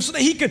it to Him so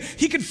that He could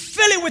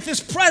fill it with His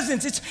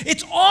presence.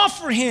 It's all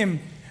for Him.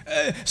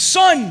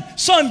 Son,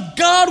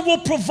 God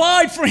will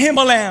provide for him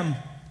a lamb.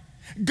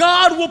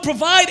 God will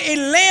provide a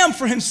lamb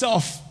for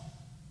Himself.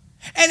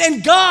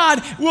 And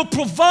God will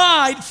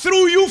provide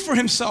through you for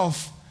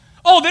Himself.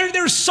 Oh,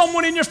 there's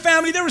someone in your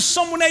family, there is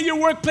someone at your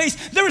workplace,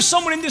 there is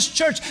someone in this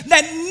church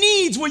that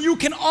needs what you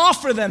can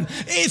offer them.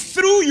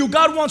 Through you,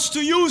 God wants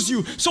to use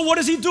you. So what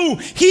does He do?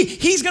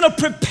 He's going to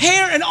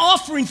prepare an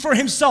offering for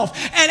Himself.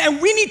 And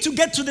we need to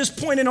get to this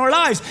point in our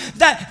lives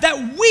that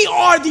we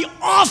are the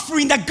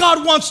offering that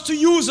God wants to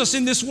use us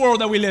in this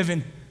world that we live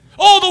in.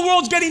 Oh, the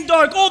world's getting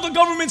dark. Oh, the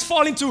government's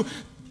falling to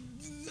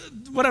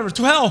whatever,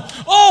 to hell.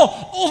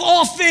 Oh,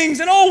 all things.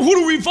 And who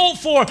do we vote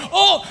for?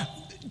 Oh,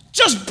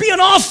 Just be an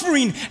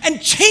offering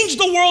and change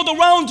the world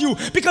around you,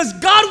 because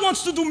God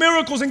wants to do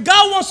miracles, and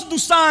God wants to do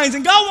signs,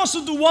 and God wants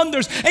to do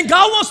wonders, and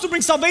God wants to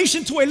bring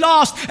salvation to a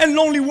lost and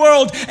lonely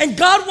world, and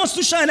God wants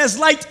to shine as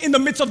light in the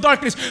midst of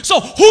darkness.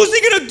 So who's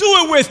He going to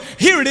do it with?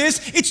 Here it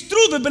is. It's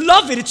through the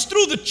beloved. It's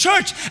through the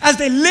church. As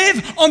they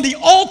live on the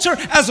altar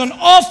as an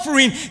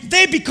offering,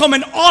 they become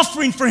an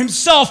offering for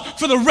Himself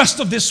for the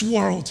rest of this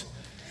world.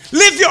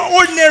 Live your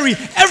ordinary,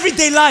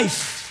 everyday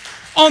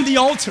life on the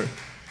altar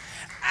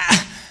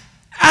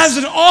as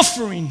an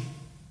offering.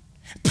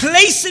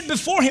 Place it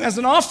before Him as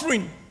an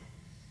offering.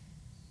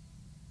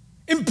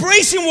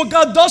 Embracing what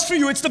God does for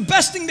you. It's the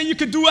best thing that you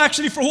could do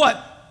actually for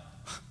what?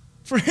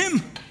 For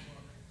Him.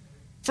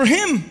 For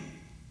Him.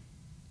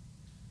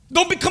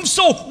 Don't become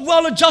so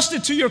well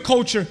adjusted to your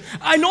culture.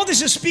 I know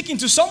this is speaking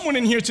to someone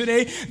in here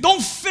today.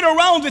 Don't fit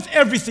around with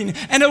everything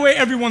and the way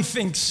everyone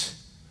thinks.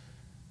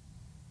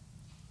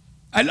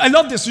 I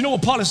love this. You know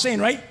what Paul is saying,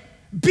 right?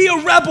 Be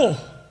a rebel.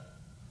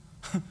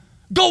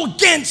 Go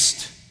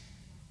against.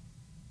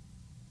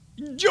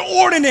 You're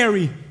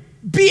ordinary.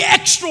 Be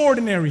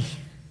extraordinary.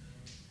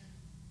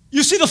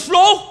 You see the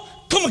flow?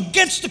 Come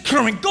against the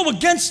current. Go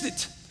against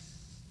it.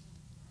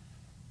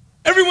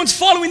 Everyone's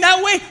following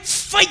that way.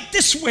 Fight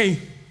this way.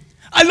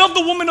 I love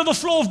the woman of the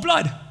flow of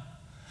blood.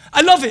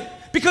 I love it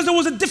because there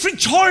was a different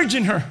charge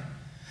in her.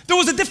 There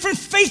was a different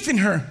faith in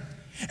her.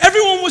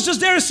 Everyone was just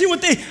there to see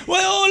what they,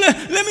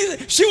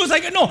 she was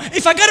like, no,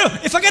 if I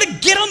gotta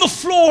get on the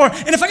floor,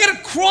 and if I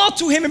gotta crawl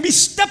to Him and be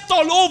stepped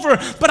all over,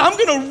 but I'm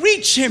gonna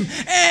reach Him.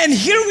 And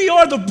here we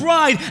are, the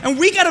bride, and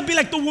we gotta be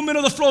like the woman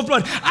of the flow of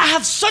blood. I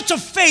have such a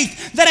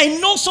faith that I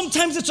know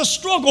sometimes it's a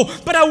struggle,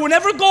 but I will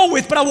never go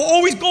with, but I will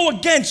always go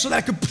against so that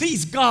I could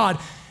please God.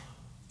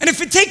 And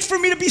if it takes for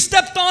me to be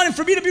stepped on, and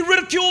for me to be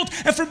ridiculed,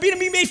 and for me to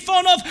be made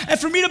fun of, and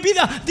for me to be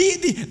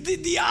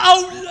the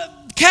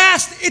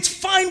outcast, it's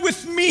fine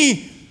with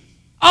me.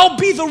 I'll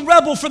be the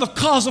rebel for the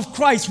cause of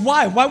Christ.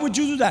 Why? Why would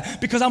you do that?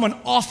 Because I'm an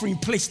offering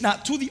placed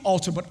not to the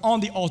altar, but on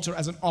the altar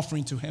as an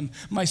offering to Him.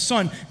 My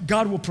son,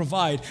 God will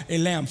provide a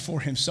lamb for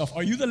Himself.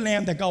 Are you the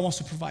lamb that God wants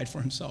to provide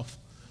for Himself?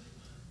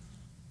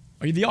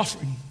 Are you the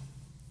offering?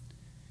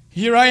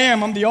 Here I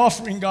am, I'm the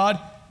offering, God.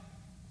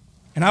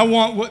 And I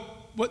want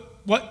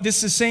what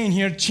this is saying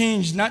here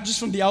changed, not just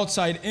from the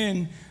outside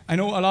in. I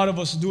know a lot of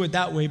us do it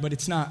that way, but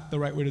it's not the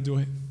right way to do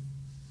it.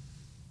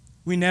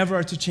 We never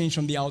are to change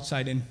from the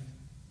outside in.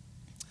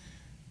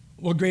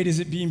 What great is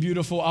it being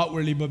beautiful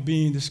outwardly, but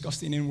being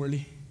disgusting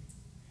inwardly?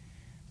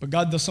 But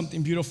God does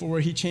something beautiful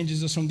where He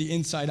changes us from the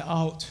inside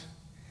out,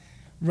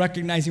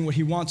 recognizing what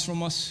He wants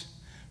from us,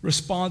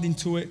 responding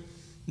to it,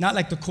 not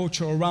like the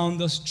culture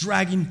around us,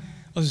 dragging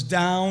us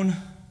down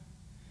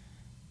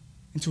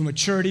into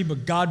maturity,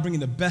 but God bringing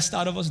the best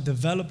out of us,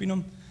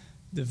 developing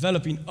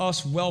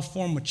us,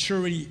 well-formed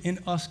maturity in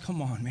us.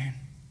 Come on, man.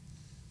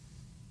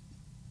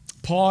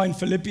 Paul in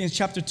Philippians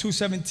chapter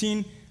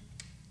 2:17,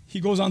 he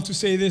goes on to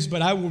say this,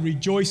 but I will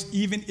rejoice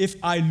even if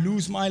I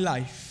lose my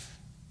life.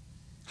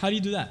 How do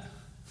you do that?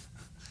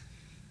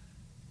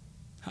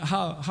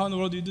 How in the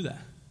world do you do that?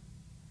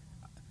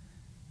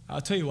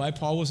 I'll tell you why.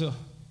 Paul was a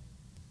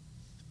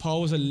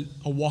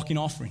walking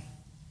offering.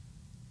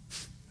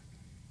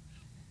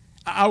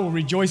 I will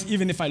rejoice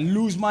even if I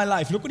lose my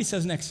life. Look what he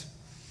says next.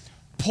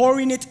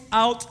 Pouring it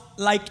out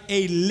like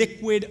a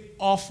liquid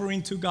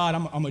offering to God.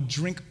 I'm a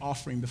drink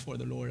offering before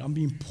the Lord. I'm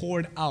being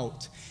poured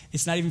out.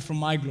 It's not even for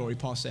my glory,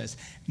 Paul says.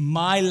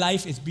 My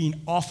life is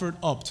being offered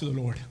up to the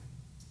Lord.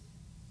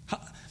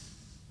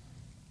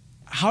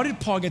 How did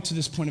Paul get to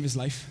this point of his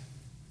life?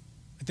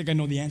 I think I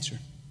know the answer.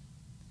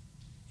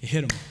 It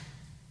hit him.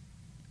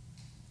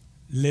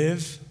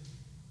 Live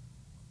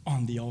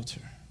on the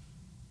altar,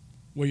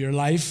 where your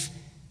life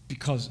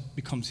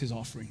becomes His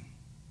offering.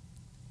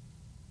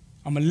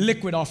 I'm a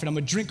liquid offering. I'm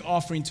a drink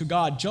offering to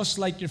God, just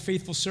like your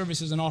faithful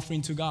service is an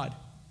offering to God.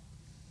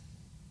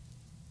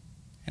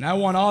 And I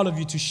want all of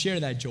you to share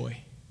that joy.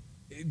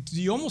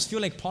 Do you almost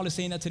feel like Paul is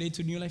saying that today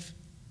to New Life?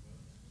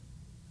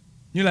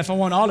 New Life, I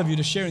want all of you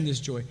to share in this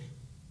joy.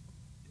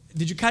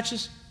 Did you catch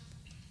this?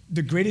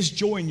 The greatest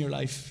joy in your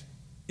life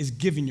is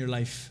giving your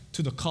life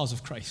to the cause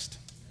of Christ.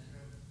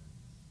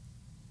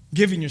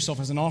 Giving yourself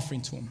as an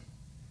offering to Him.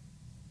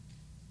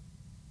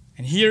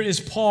 And here is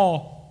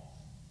Paul,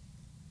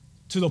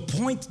 to the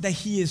point that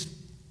he is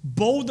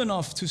bold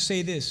enough to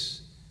say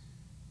this: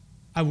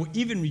 I will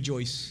even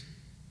rejoice,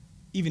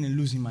 even in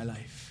losing my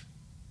life.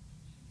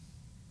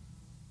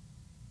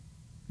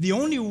 The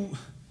only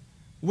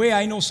way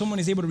I know someone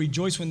is able to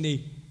rejoice when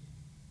they,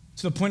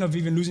 to the point of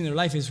even losing their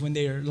life, is when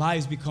their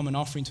lives become an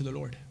offering to the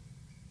Lord.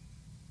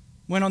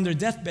 When on their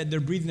deathbed, they're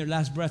breathing their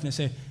last breath and they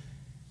say,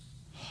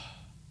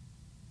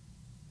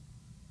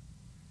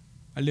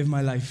 I live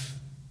my life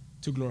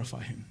to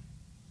glorify Him.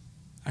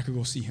 I could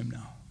go see Him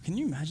now. Can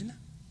you imagine that?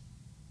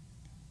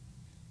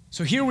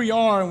 So here we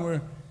are, and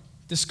we're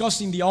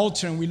discussing the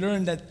altar, and we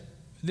learn that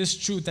this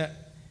truth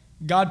that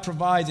God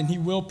provides and He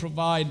will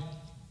provide.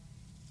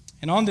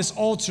 And on this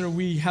altar,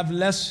 we have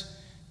less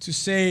to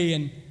say,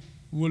 and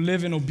we'll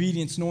live in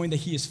obedience knowing that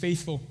He is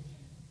faithful.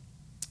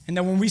 And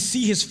that when we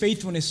see his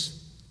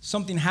faithfulness,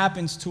 something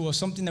happens to us,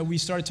 something that we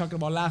started talking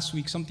about last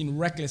week, something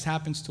reckless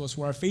happens to us,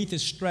 where our faith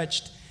is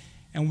stretched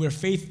and where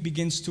faith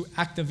begins to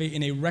activate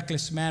in a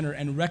reckless manner,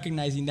 and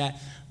recognizing that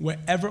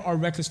wherever our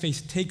reckless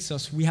faith takes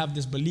us, we have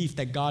this belief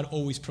that God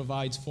always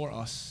provides for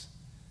us.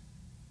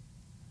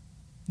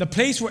 The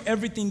place where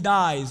everything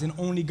dies and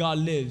only God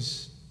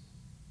lives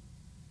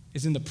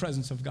is in the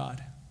presence of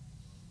God.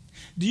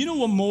 Do you know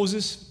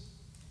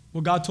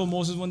what God told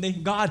Moses one day?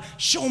 God,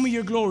 show me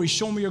your glory,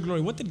 show me your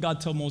glory. What did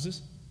God tell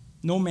Moses?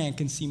 No man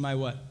can see my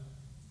what?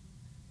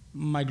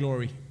 My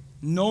glory.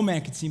 No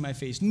man can see my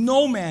face.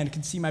 No man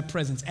can see my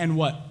presence. And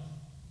what?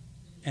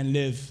 And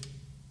live.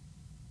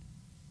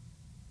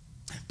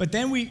 But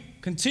then we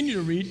continue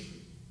to read,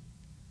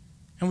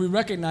 and we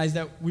recognize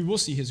that we will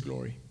see his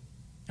glory,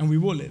 and we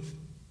will live.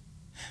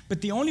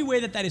 But the only way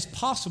that is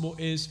possible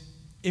is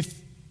if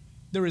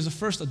there is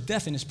first a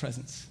death in his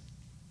presence.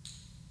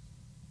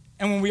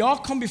 And when we all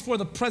come before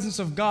the presence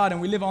of God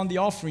and we live on the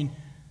offering,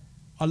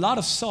 a lot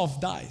of self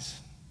dies.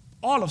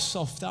 All of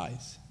self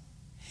dies.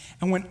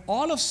 And when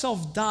all of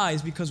self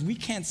dies because we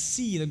can't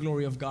see the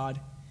glory of God,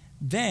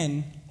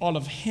 then all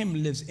of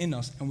him lives in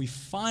us, and we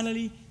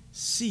finally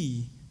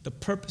see the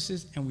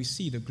purposes and we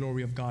see the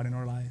glory of God in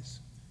our lives.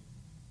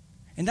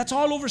 And that's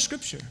all over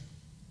Scripture.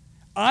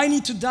 I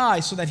need to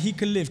die so that he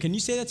can live. Can you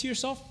say that to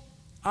yourself?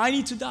 I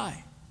need to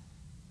die.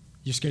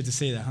 You're scared to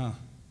say that, huh?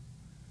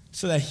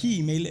 So that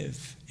he may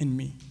live in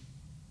me.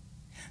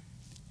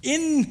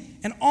 In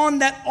and on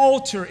that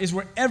altar is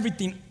where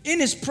everything, in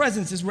his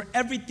presence is where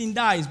everything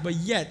dies, but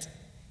yet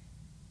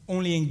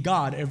only in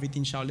God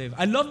everything shall live.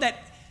 I love that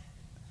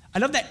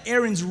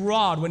Aaron's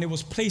rod, when it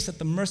was placed at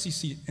the mercy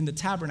seat in the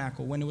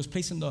tabernacle, when it was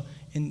placed in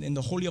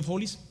the Holy of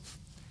Holies.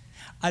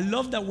 I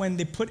love that when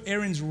they put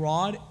Aaron's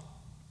rod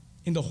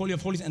in the Holy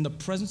of Holies and the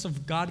presence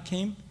of God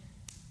came,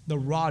 the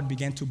rod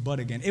began to bud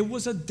again. It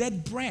was a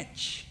dead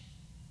branch.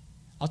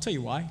 I'll tell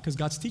you why, because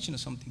God's teaching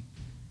us something.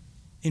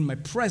 In my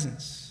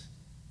presence,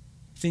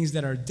 things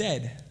that are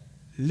dead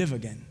live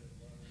again.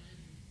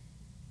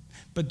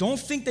 But don't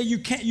think that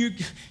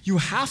you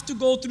have to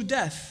go through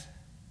death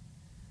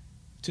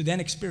to then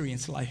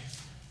experience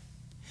life.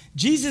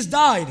 Jesus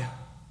died,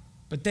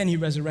 but then he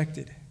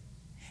resurrected.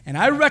 And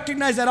I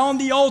recognize that on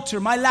the altar,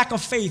 my lack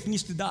of faith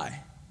needs to die.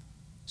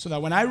 So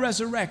that when I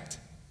resurrect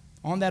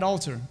on that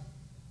altar,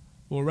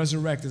 will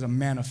resurrect as a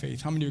man of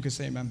faith. How many of you can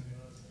say amen?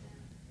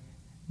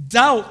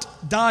 Doubt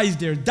dies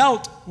there.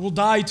 Doubt will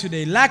die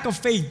today. Lack of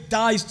faith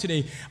dies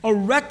today. A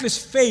reckless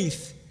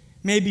faith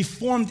may be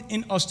formed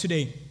in us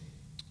today.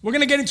 We're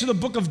going to get into the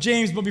book of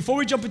James, but before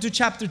we jump into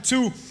chapter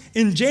 2,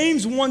 in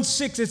James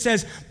 1:6 it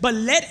says, "But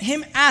let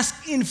him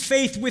ask in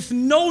faith with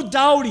no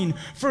doubting,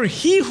 for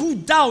he who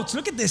doubts,"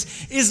 look at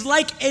this, "is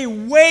like a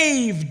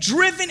wave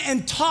driven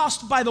and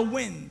tossed by the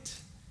wind."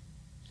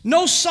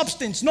 No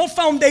substance, no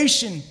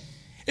foundation.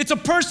 It's a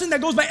person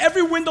that goes by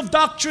every wind of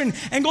doctrine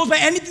and goes by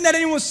anything that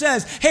anyone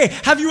says. Hey,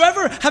 have you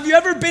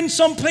ever been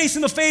someplace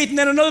in the faith and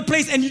then another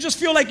place, and you just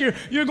feel like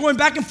you're going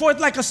back and forth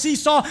like a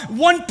seesaw?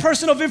 One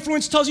person of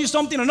influence tells you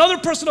something, another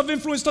person of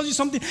influence tells you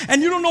something,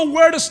 and you don't know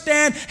where to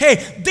stand.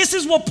 Hey, this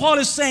is what Paul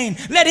is saying.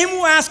 Let him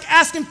who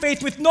ask in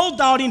faith with no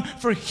doubting,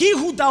 for he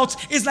who doubts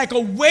is like a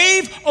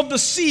wave of the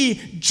sea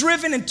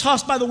driven and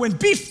tossed by the wind.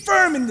 Be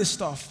firm in this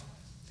stuff.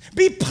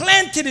 Be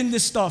planted in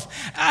this stuff.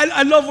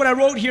 I love what I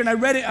wrote here, and I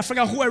read it. I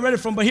forgot who I read it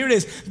from, but here it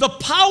is. The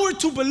power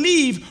to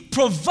believe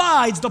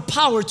provides the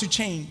power to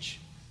change.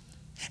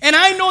 And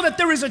I know that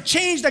there is a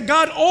change that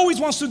God always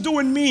wants to do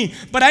in me,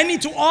 but I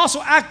need to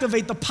also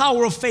activate the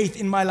power of faith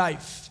in my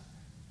life.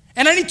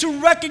 And I need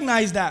to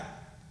recognize that.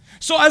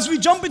 So as we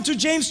jump into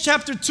James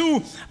chapter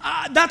 2,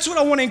 that's what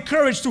I want to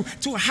encourage,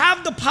 to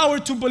have the power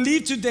to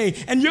believe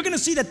today. And you're going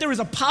to see that there is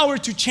a power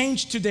to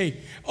change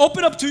today.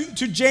 Open up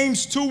to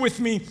James 2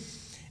 with me.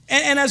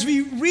 And as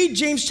we read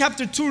James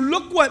chapter 2,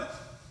 look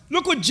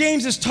what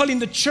James is telling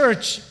the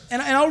church.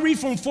 And I'll read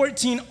from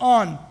 14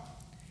 on.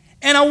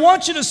 And I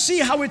want you to see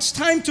how it's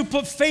time to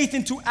put faith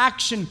into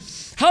action.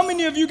 How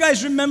many of you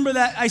guys remember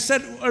that I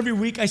said every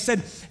week, I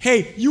said,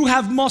 hey, you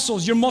have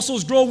muscles. Your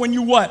muscles grow when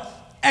you what?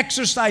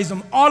 Exercise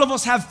them. All of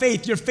us have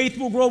faith. Your faith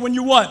will grow when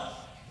you what?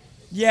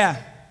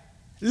 Yeah.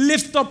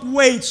 Lift up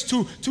weights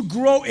to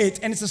grow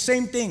it. And it's the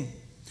same thing.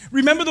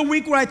 Remember the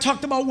week where I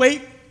talked about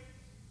weight?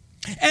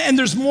 And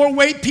there's more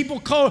weight.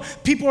 People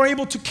are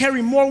able to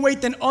carry more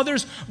weight than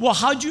others. Well,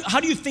 how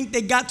do you think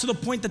they got to the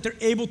point that they're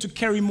able to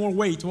carry more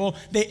weight? Well,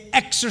 they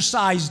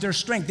exercise their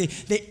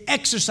strength. They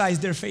exercise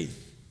their faith.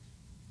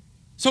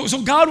 So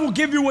God will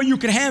give you what you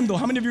can handle.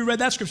 How many of you read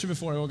that scripture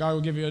before? Well, God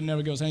will give you,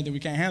 never gives us anything we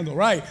can't handle,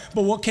 right?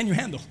 But what can you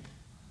handle?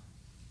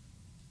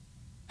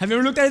 Have you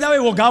ever looked at it that way?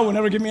 Well, God will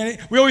never give me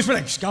anything. We always feel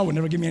like, God will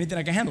never give me anything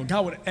I can handle.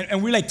 God would,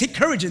 and we like, take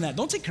courage in that.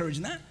 Don't take courage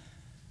in that.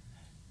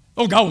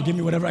 Oh, God will give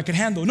me whatever I can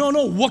handle. No,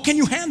 what can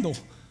you handle?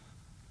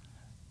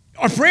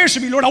 Our prayer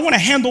should be, Lord, I want to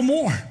handle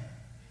more.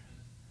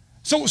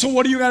 So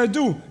what do you got to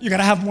do? You got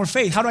to have more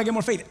faith. How do I get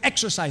more faith?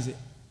 Exercise it.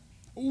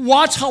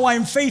 Watch how I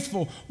am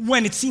faithful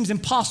when it seems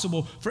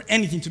impossible for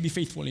anything to be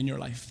faithful in your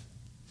life.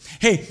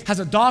 Hey, has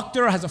a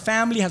doctor, has a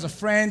family, has a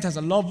friend, has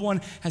a loved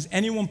one, has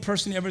anyone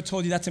personally ever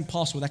told you that's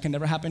impossible, that can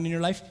never happen in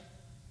your life?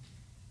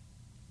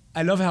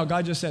 I love how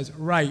God just says,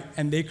 right,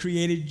 and they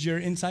created your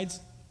insides?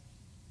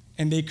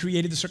 And they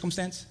created the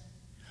circumstance?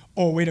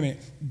 Oh, wait a minute.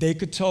 They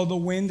could tell the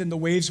wind and the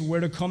waves where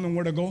to come and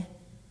where to go?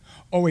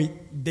 Oh, wait,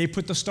 they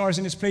put the stars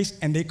in its place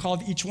and they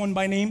called each one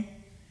by name?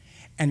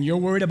 And you're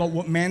worried about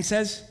what man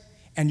says?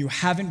 And you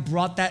haven't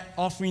brought that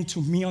offering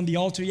to me on the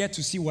altar yet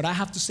to see what I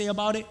have to say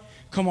about it?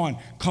 Come on,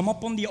 come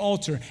up on the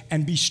altar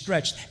and be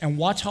stretched and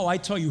watch how I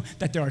tell you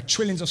that there are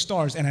trillions of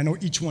stars and I know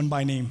each one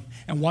by name.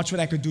 And watch what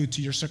I could do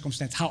to your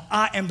circumstance. How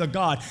I am the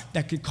God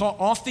that could call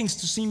all things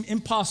to seem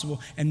impossible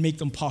and make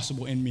them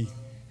possible in me.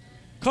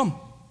 Come,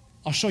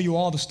 I'll show you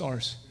all the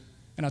stars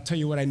and I'll tell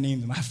you what I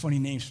named them. I have funny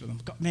names for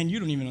them. God, man, you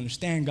don't even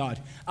understand God.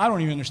 I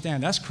don't even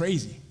understand. That's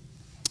crazy.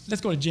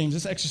 Let's go to James.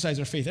 Let's exercise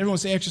our faith. Everyone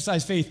say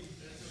exercise faith.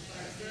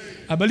 Exercise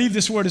faith. I believe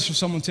this word is for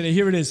someone today.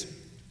 Here it is.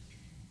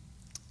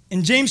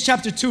 In James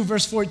chapter 2,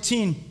 verse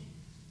 14,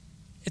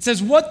 it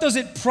says, what does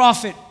it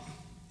profit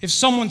if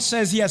someone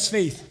says he has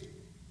faith,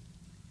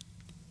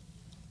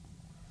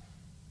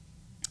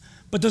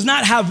 but does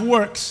not have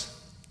works?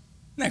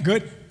 Isn't that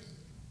good?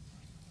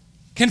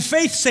 Can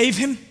faith save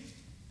him?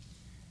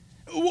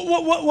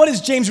 What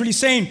is James really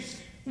saying?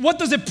 What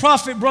does it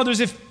profit, brothers,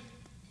 if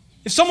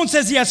someone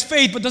says he has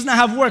faith but does not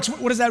have works?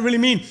 What does that really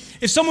mean?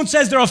 If someone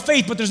says they're of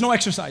faith but there's no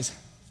exercise.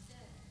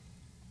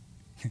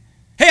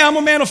 Hey, I'm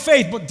a man of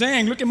faith, but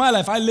dang, look at my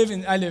life. I live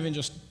in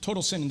just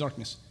total sin and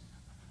darkness.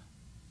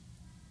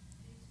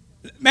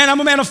 Man, I'm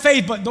a man of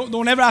faith, but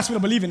don't ever ask me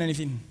to believe in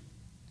anything.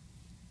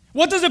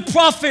 What does it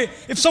profit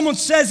if someone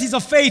says he's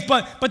of faith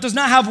but does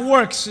not have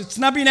works? It's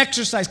not being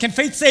exercised. Can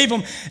faith save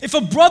him? If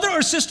a brother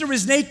or sister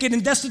is naked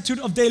and destitute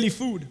of daily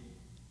food,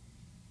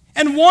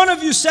 and one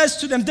of you says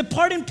to them,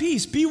 depart in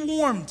peace, be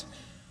warmed,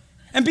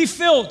 and be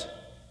filled,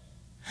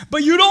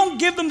 but you don't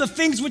give them the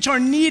things which are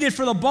needed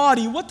for the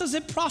body, what does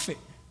it profit?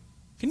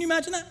 Can you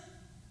imagine that?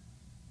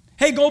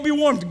 Hey, go be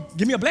warmed.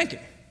 Give me a blanket.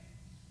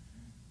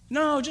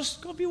 No, just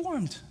go be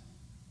warmed.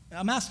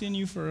 I'm asking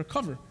you for a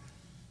cover.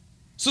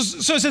 So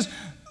it says,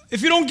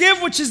 if you don't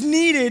give which is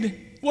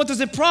needed, what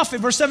does it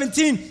profit? Verse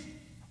 17,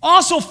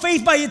 also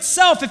faith by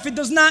itself, if it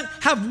does not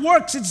have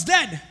works, it's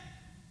dead.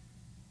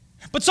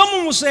 But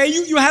someone will say,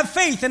 you have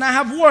faith and I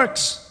have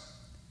works.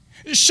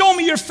 Show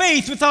me your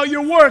faith without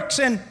your works,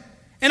 and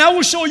I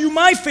will show you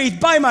my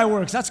faith by my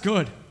works. That's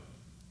good.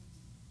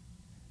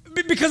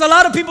 Because a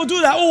lot of people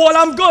do that. Oh, well,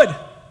 I'm good.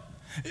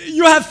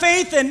 You have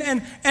faith and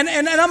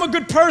I'm a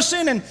good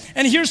person,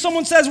 and here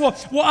someone says, well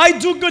I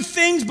do good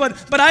things, but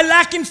I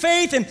lack in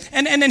faith,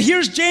 and then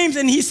here's James,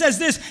 and he says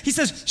this, he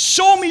says,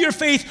 show me your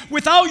faith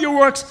without your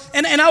works,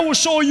 and I will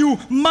show you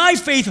my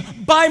faith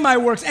by my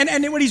works. And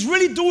what he's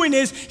really doing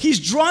is he's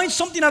drawing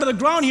something out of the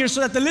ground here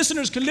so that the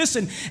listeners can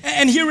listen.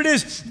 And here it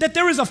is, that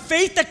there is a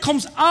faith that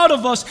comes out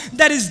of us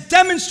that is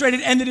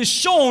demonstrated and it is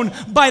shown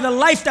by the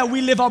life that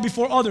we live out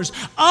before others.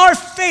 Our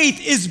faith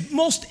is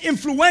most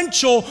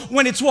influential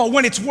when it's what?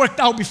 When it's worked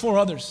out before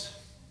others.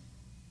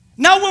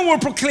 Not when we're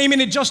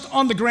proclaiming it just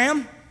on the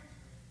gram.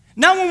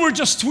 Not when we're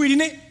just tweeting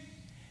it.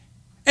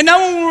 And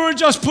not when we're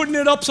just putting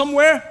it up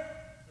somewhere.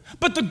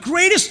 But the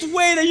greatest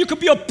way that you could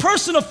be a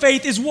person of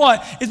faith is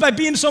what? Is by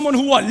being someone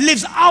who what?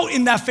 Lives out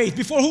in that faith.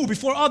 Before who?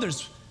 Before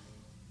others.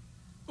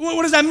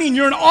 What does that mean?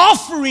 You're an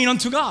offering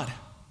unto God.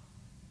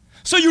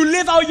 So you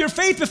live out your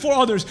faith before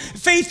others.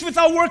 Faith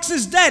without works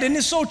is dead, and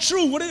it's so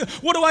true.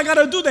 What do I got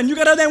to do then? You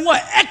got to then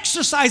what?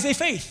 Exercise a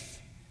faith.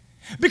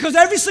 Because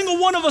every single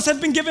one of us has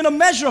been given a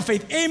measure of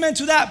faith. Amen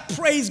to that.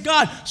 Praise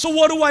God. So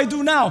what do I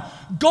do now?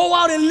 Go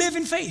out and live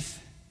in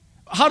faith.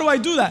 How do I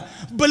do that?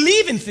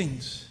 Believe in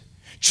things.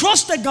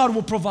 Trust that God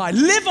will provide.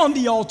 Live on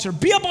the altar.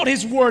 Be about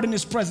His word and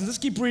His presence. Let's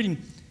keep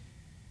reading.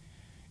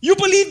 You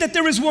believe that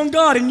there is one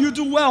God and you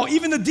do well.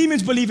 Even the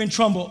demons believe and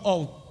tremble.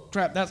 Oh,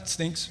 crap, that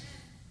stinks.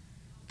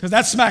 Because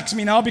that smacks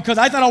me now, because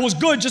I thought I was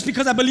good just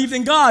because I believed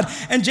in God.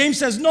 And James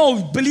says, no,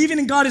 believing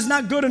in God is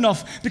not good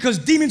enough, because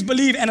demons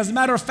believe, and as a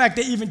matter of fact,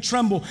 they even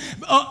tremble.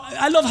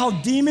 I love how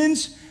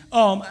demons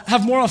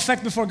have more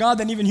effect before God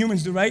than even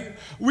humans do, right?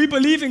 We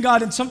believe in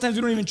God, and sometimes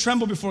we don't even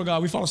tremble before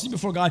God. We fall asleep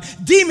before God.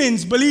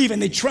 Demons believe,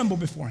 and they tremble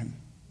before Him.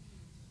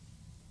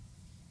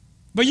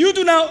 But you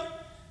do not,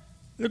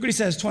 look what he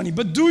says, 20.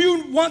 But do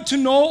you want to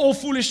know, O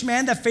foolish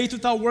man, that faith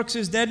without works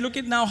is dead? Look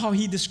at now how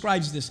he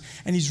describes this.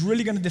 And he's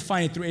really going to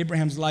define it through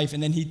Abraham's life.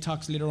 And then he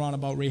talks later on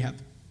about Rahab.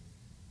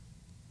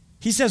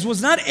 He says,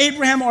 was not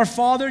Abraham our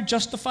father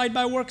justified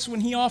by works when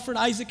he offered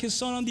Isaac his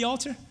son on the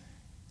altar?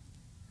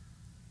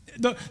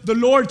 The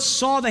Lord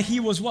saw that he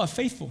was what?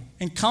 Faithful,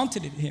 and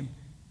counted it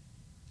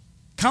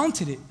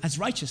as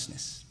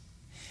righteousness.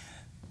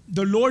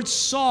 The Lord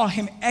saw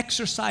him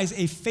exercise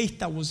a faith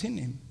that was in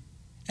him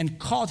and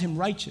called him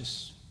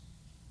righteous.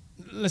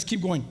 Let's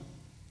keep going.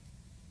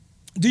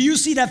 Do you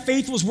see that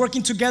faith was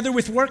working together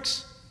with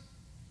works?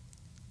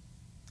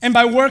 And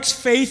by works,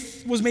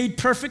 faith was made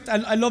perfect.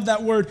 I love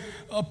that word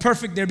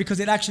perfect there, because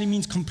it actually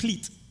means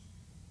complete.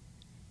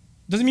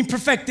 Doesn't mean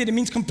perfected, it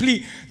means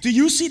complete. Do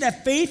you see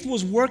that faith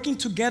was working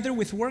together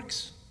with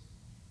works?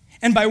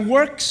 And by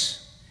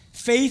works,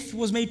 faith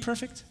was made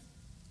perfect.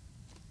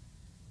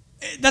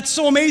 That's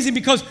so amazing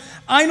because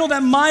I know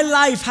that my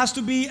life has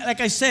to be,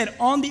 like I said,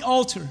 on the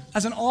altar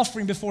as an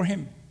offering before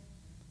Him.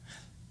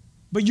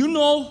 But you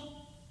know,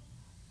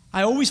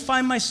 I always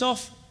find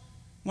myself,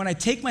 when I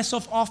take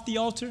myself off the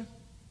altar,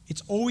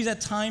 it's always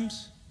at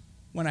times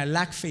when I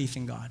lack faith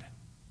in God.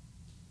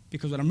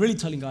 Because what I'm really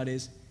telling God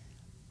is,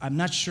 I'm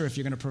not sure if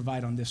you're going to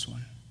provide on this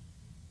one.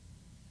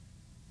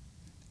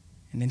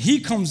 And then He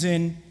comes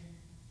in,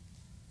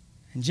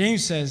 and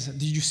James says,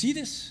 did you see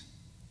this?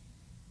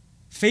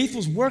 Faith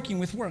was working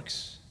with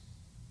works.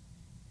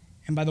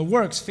 And by the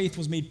works, faith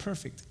was made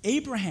perfect.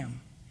 Abraham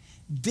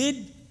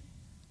did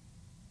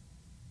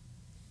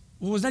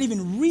what was not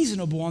even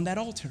reasonable on that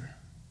altar,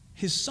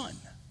 his son.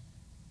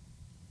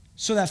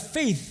 So that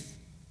faith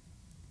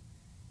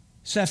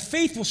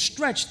was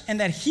stretched, and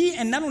that he,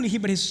 and not only he,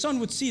 but his son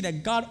would see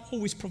that God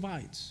always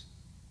provides.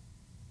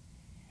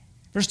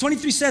 Verse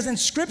 23 says, and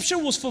Scripture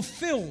was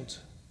fulfilled.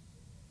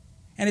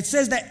 And it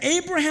says that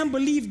Abraham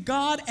believed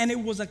God, and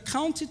it was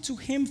accounted to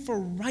him for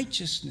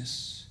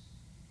righteousness.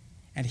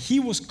 And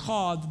he was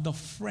called the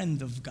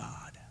friend of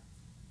God.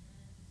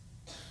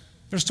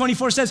 Verse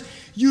 24 says,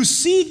 you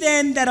see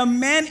then that a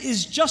man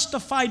is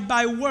justified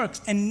by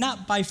works and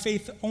not by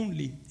faith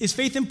only. Is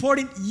faith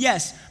important?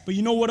 Yes. But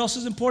you know what else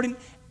is important?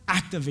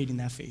 Activating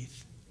that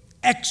faith.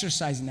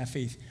 Exercising that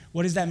faith.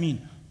 What does that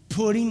mean?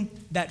 Putting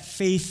that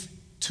faith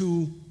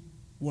to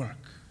work.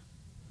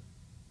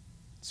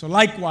 So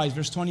likewise,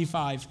 verse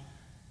 25,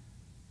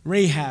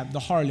 Rahab, the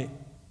harlot,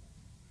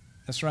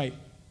 that's right,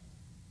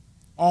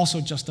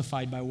 also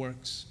justified by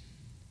works.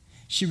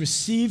 She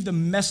received the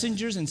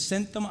messengers and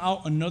sent them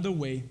out another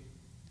way.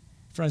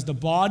 For as the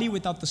body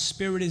without the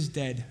spirit is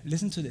dead,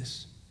 listen to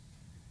this,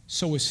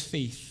 so is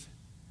faith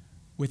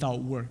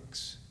without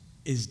works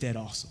is dead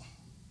also.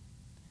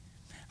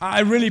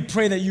 I really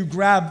pray that you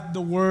grab the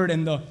word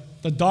and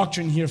the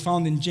doctrine here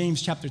found in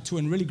James chapter 2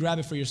 and really grab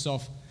it for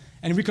yourself.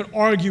 And we could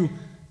argue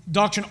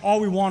doctrine all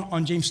we want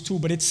on James 2,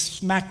 but it's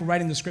smack right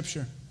in the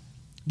Scripture.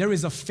 There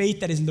is a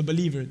faith that is in the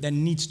believer that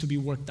needs to be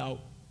worked out.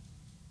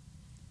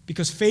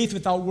 Because faith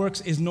without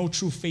works is no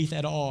true faith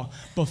at all.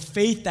 But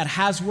faith that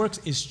has works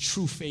is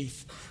true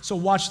faith. So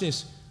watch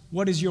this.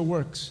 What is your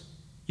works?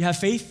 You have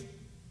faith?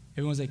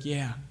 Everyone's like,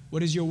 yeah.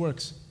 What is your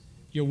works?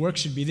 Your work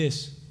should be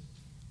this.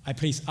 I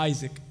place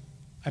Isaac.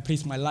 I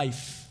place my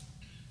life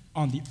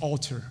on the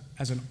altar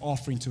as an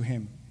offering to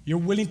Him. You're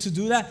willing to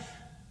do that?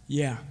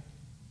 Yeah.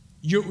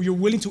 You're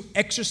willing to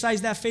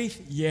exercise that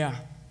faith? Yeah.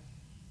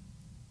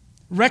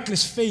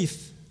 Reckless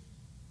faith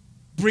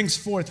brings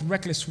forth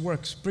reckless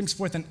works, brings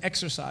forth an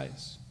exercising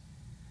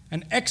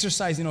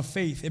of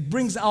faith. It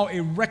brings out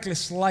a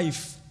reckless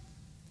life.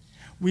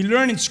 We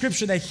learn in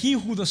Scripture that he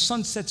who the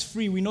Son sets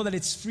free, we know that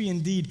it's free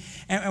indeed.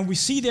 And we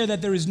see there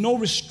that there is no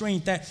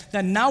restraint,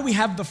 that now we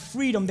have the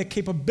freedom, the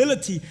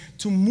capability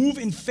to move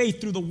in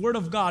faith through the Word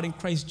of God in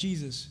Christ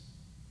Jesus.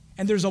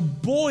 And there's a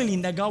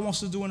boiling that God wants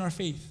to do in our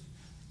faith.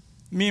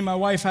 Me and my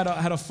wife had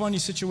a funny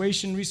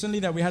situation recently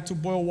that we had to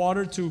boil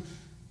water to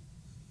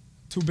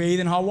bathe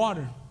in hot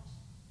water.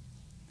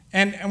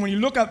 And when you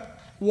look at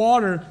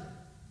water,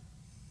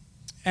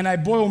 and I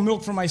boil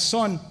milk for my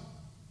son,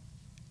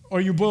 or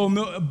you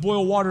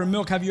boil water and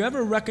milk, have you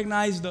ever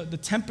recognized the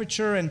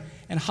temperature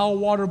and how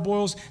water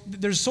boils?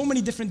 There's so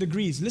many different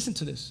degrees. Listen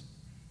to this.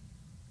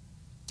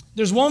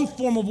 There's one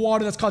form of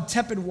water that's called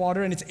tepid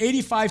water, and it's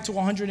 85 to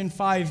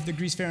 105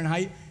 degrees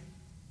Fahrenheit.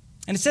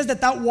 And it says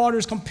that water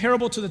is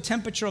comparable to the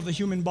temperature of the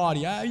human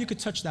body. You could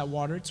touch that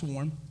water. It's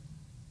warm.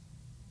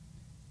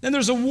 Then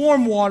there's a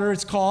warm water,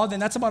 it's called,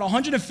 and that's about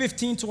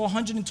 115 to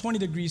 120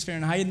 degrees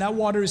Fahrenheit, and that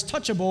water is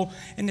touchable,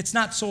 and it's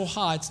not so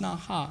hot. It's not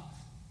hot.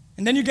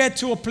 And then you get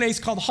to a place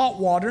called hot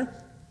water.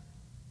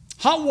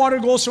 Hot water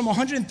goes from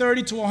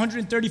 130 to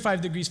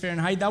 135 degrees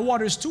Fahrenheit. That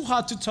water is too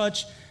hot to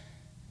touch,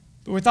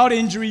 but without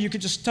injury, you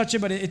could just touch it,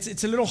 but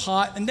it's a little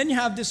hot. And then you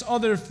have this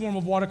other form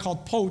of water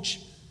called poach,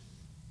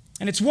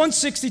 and it's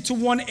 160 to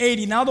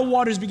 180. Now the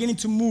water is beginning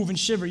to move and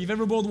shiver. You've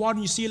ever boiled water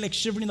and you see it like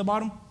shivering in the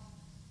bottom?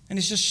 And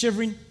it's just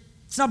shivering.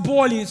 It's not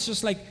boiling, it's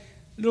just like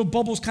little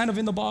bubbles kind of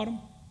in the bottom.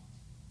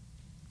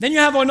 Then you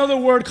have another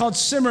word called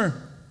simmer.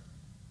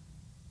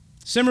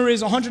 Simmer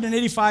is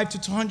 185 to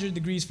 200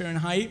 degrees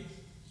Fahrenheit.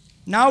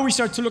 Now we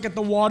start to look at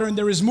the water and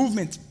there is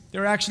movement.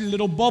 There are actually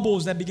little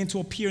bubbles that begin to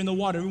appear in the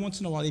water. Every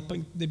once in a while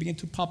they begin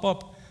to pop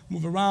up,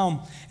 move around.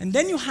 And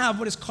then you have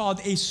what is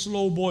called a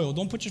slow boil.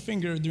 Don't put your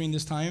finger during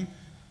this time.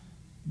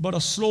 But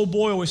a slow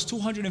boil is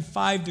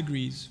 205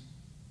 degrees.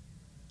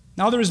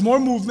 Now there is more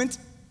movement.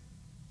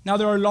 Now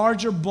there are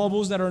larger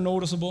bubbles that are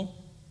noticeable.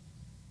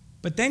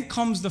 But then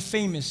comes the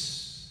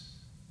famous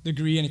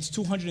degree, and it's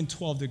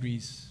 212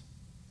 degrees.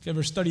 If you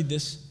ever studied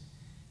this,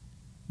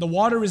 the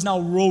water is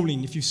now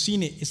rolling. If you've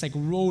seen it, it's like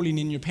rolling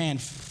in your pan.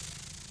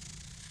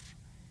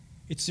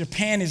 Your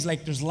pan is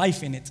like there's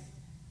life in it.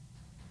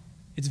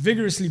 It's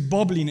vigorously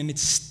bubbling and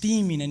it's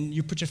steaming, and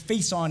you put your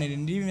face on it,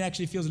 and it even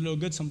actually feels a little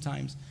good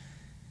sometimes.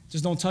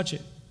 Just don't touch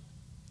it.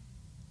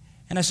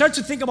 And I start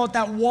to think about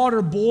that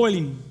water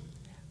boiling.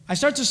 I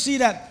start to see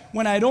that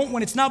when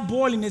it's not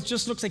boiling, it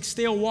just looks like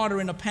stale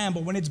water in a pan.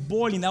 But when it's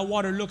boiling, that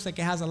water looks like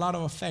it has a lot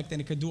of effect and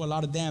it could do a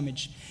lot of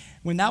damage.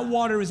 When that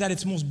water is at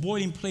its most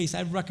boiling place,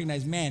 I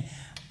recognize, man,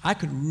 I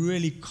could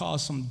really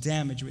cause some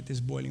damage with this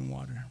boiling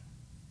water.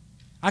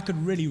 I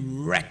could really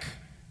wreck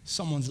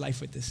someone's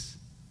life with this.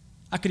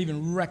 I could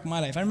even wreck my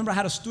life. I remember I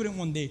had a student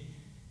one day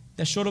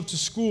that showed up to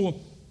school,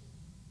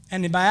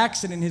 and by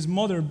accident, his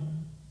mother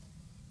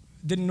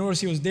didn't notice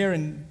he was there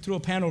and threw a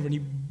pan over, and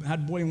he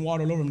had boiling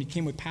water all over him. He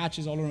came with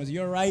patches all over him. I was like,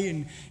 "You all right?"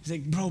 And he's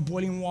like, "Bro,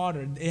 boiling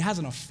water, it has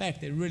an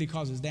effect. It really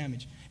causes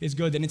damage. It's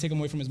good. They didn't take him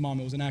away from his mom.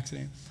 It was an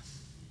accident."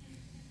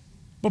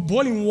 But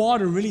boiling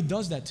water really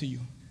does that to you.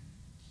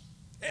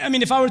 I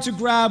mean, if I were to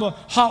grab a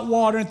hot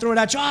water and throw it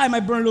at you, it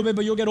might burn a little bit,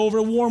 but you'll get over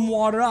it. Warm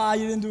water,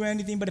 you didn't do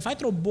anything. But if I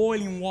throw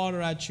boiling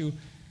water at you,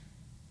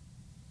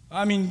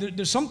 I mean,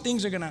 there's some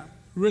things that are going to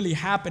really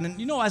happen.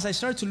 And, as I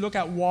start to look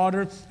at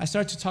water, I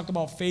start to talk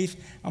about faith.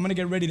 I'm going to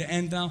get ready to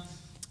end now.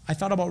 I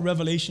thought about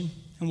Revelation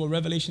and what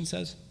Revelation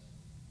says.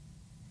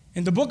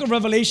 In the book of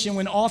Revelation,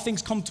 when all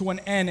things come to an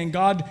end and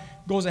God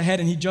goes ahead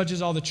and he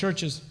judges all the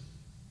churches,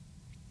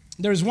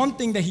 there's one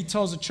thing that he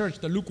tells the church,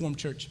 the lukewarm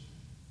church.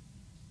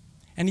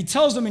 And he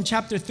tells them in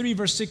chapter 3,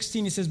 verse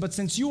 16, he says, "But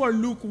since you are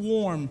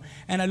lukewarm,"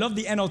 and I love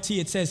the NLT,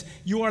 it says,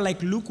 "you are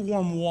like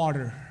lukewarm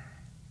water.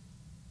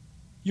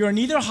 You are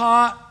neither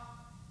hot,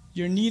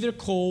 you're neither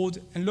cold,"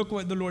 and look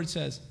what the Lord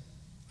says,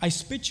 "I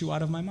spit you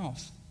out of my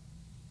mouth."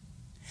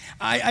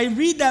 I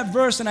read that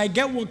verse and I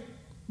get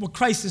what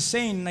Christ is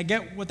saying, and I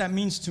get what that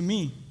means to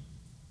me.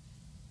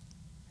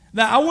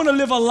 That I want to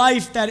live a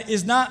life that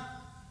is not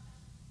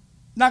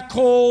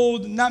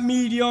cold, not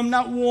medium,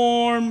 not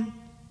warm,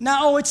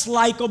 not, it's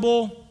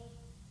likable.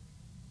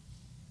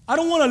 I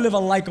don't want to live a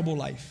likable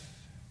life.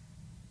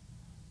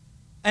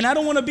 And I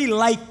don't want to be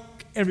like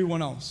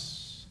everyone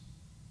else.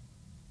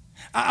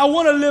 I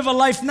want to live a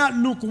life not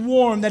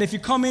lukewarm, that if you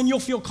come in, you'll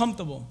feel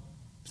comfortable.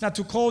 It's not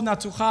too cold,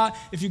 not too hot.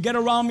 If you get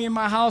around me in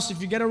my house,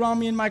 if you get around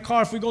me in my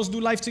car, if we go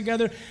do life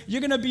together,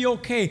 you're going to be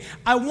okay.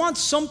 I want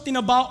something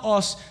about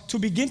us to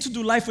begin to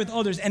do life with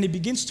others, and it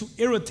begins to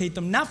irritate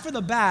them, not for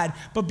the bad,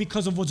 but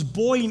because of what's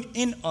boiling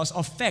in us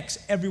affects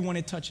everyone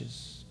it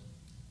touches.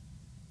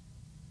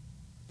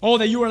 Oh,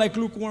 that you are like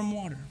lukewarm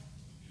water.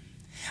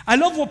 I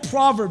love what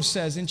Proverbs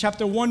says in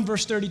chapter 1,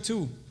 verse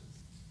 32.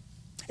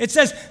 It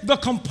says, "The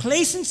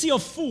complacency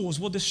of fools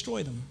will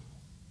destroy them."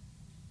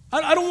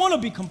 I don't want to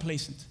be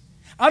complacent.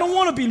 I don't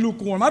want to be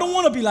lukewarm. I don't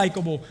want to be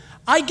likable.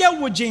 I get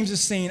what James is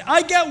saying.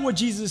 I get what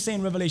Jesus is saying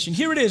in Revelation.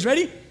 Here it is.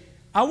 Ready?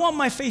 I want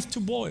my faith to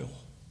boil.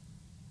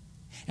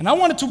 And I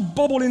want it to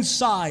bubble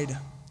inside.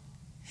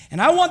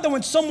 And I want that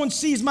when someone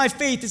sees my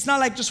faith, it's not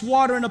like just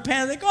water in a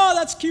pan. Like, "Oh,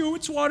 that's cute.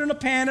 It's water in a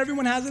pan.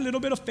 Everyone has a little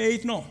bit of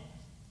faith." No.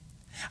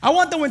 I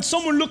want that when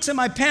someone looks at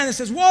my pan and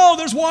says, "Whoa,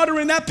 there's water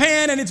in that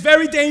pan, and it's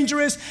very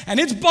dangerous, and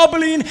it's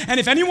bubbling,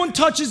 and if anyone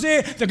touches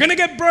it, they're going to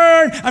get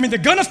burned. I mean, they're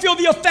going to feel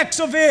the effects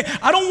of it."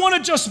 I don't want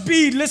to just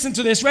be, listen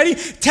to this, ready?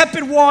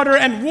 Tepid water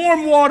and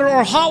warm water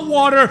or hot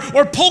water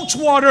or poached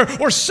water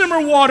or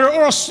simmer water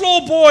or a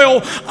slow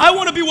boil. I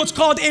want to be what's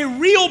called a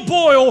real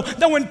boil,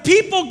 that when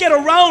people get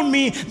around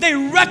me, they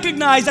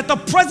recognize that the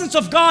presence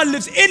of God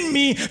lives in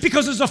me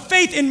because there's a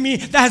faith in me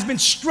that has been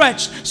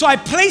stretched. So I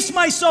place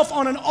myself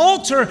on an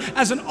altar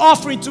as an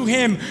offering to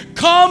him.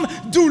 Come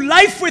do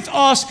life with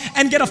us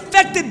and get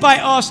affected by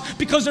us,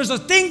 because there's a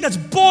thing that's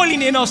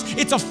boiling in us.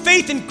 It's a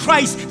faith in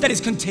Christ that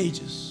is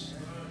contagious.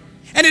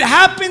 And it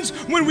happens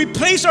when we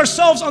place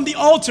ourselves on the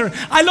altar.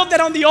 I love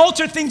that on the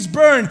altar things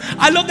burn.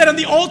 I love that on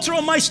the altar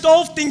on my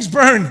stove things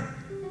burn.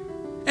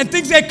 And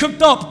things get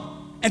cooked up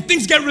and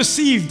things get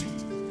received.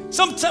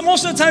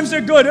 Most of the times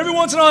they're good. Every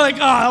once in a while, like,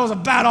 that was a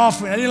bad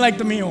offering. I didn't like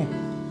the meal.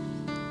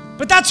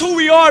 But that's who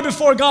we are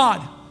before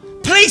God.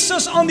 Place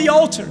us on the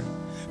altar.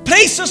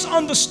 Place us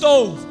on the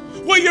stove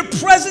where your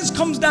presence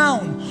comes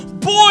down.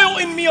 Boil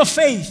in me a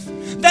faith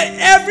that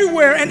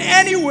everywhere and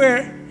anywhere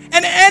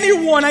and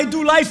anyone I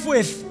do life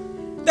with,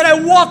 that I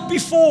walk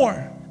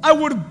before, I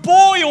would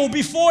boil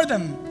before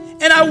them,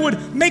 and I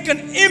would make an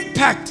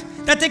impact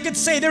that they could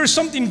say there is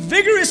something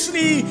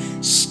vigorously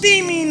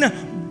steaming,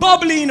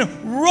 bubbling,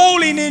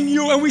 rolling in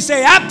you. And we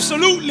say,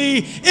 absolutely,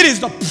 it is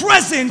the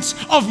presence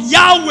of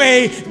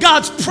Yahweh.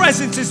 God's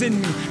presence is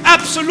in me.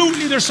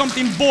 Absolutely, there's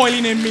something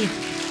boiling in me.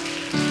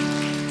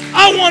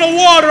 I want a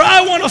water.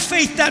 I want a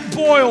faith that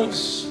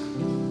boils.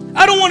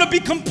 I don't want to be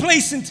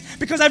complacent,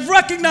 because I've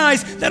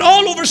recognized that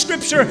all over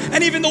Scripture,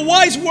 and even the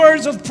wise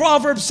words of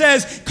Proverbs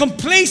says,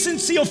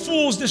 complacency of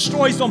fools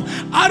destroys them.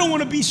 I don't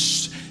want to be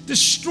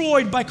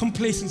destroyed by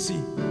complacency.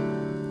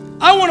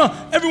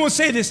 Everyone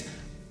say this,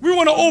 we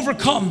want to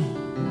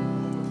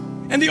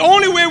overcome. And the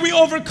only way we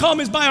overcome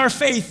is by our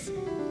faith.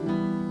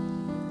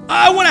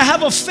 I want to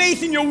have a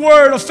faith in your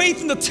word, a faith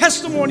in the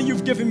testimony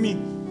you've given me.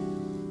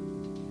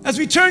 As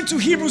we turn to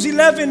Hebrews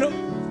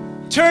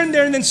 11, turn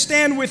there and then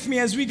stand with me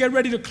as we get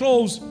ready to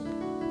close.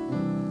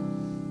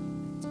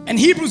 And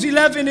Hebrews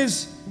 11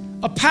 is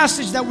a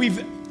passage that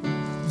we've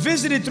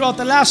visited throughout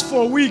the last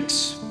 4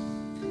 weeks.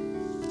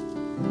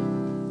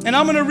 And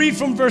I'm going to read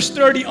from verse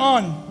 30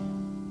 on.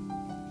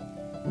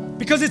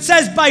 Because it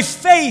says, by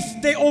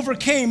faith they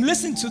overcame.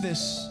 Listen to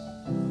this.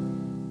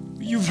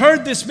 You've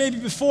heard this maybe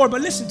before,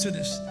 but listen to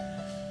this.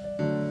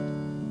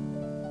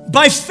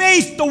 By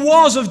faith, the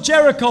walls of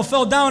Jericho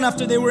fell down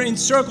after they were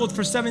encircled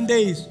for 7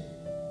 days.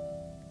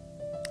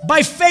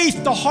 By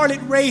faith, the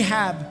harlot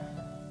Rahab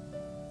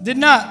did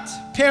not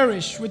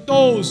perish with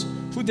those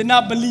who did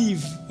not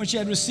believe when she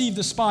had received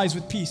the spies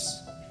with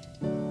peace.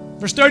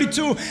 Verse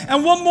 32,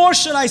 and what more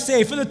should I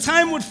say? For the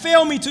time would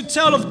fail me to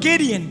tell of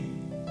Gideon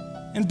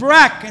and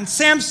Barak and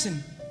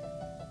Samson.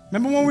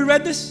 Remember when we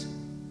read this?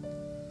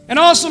 And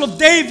also of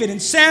David and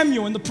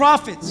Samuel and the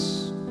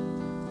prophets,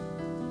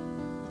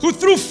 who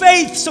through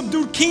faith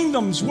subdued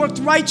kingdoms, worked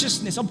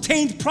righteousness,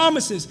 obtained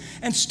promises,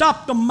 and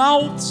stopped the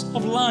mouths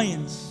of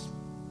lions.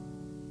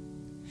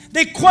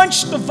 They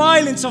quenched the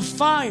violence of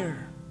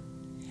fire,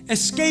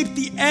 escaped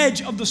the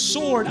edge of the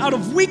sword. Out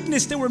of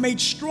weakness they were made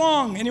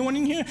strong. Anyone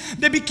in here?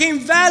 They became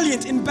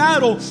valiant in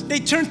battle. They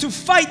turned to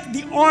fight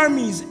the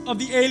armies of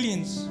the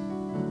aliens.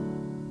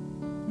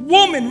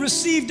 Women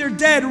received their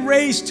dead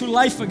raised to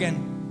life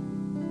again.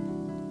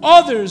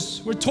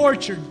 Others were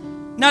tortured,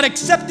 not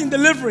accepting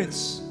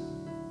deliverance,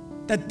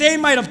 that they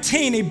might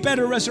obtain a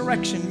better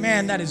resurrection.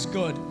 Man, that is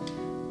good.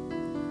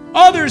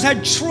 Others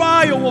had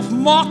trial of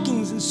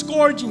mockings and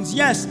scourgings,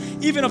 yes,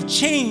 even of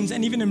chains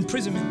and even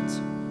imprisonment.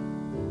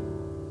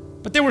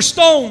 But they were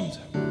stoned.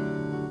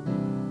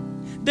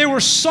 They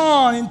were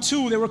sawn in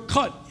two. They were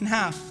cut in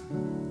half.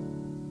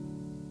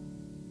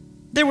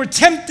 They were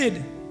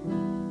tempted.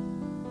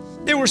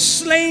 They were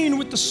slain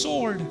with the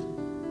sword.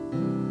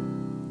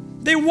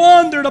 They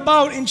wandered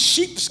about in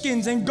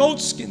sheepskins and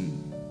goatskin,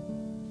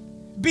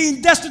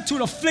 being destitute,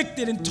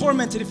 afflicted, and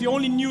tormented. If you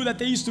only knew that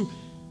they used to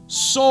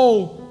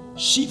sew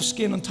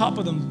sheepskin on top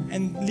of them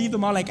and leave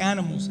them out like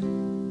animals.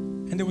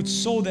 And they would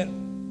sew it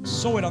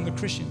on the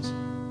Christians.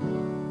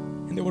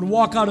 And they would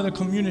walk out of the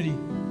community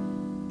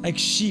like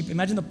sheep.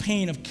 Imagine the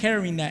pain of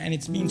carrying that and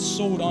it's being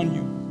sewed on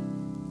you.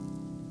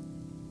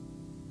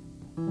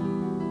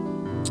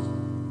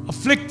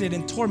 Afflicted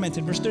and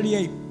tormented. Verse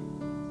 38.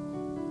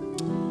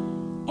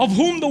 Of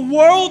whom the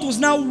world was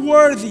not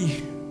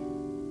worthy.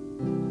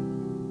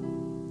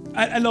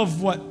 I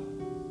love what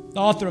the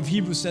author of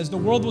Hebrews says. The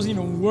world wasn't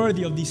even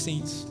worthy of these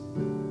saints.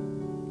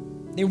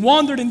 They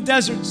wandered in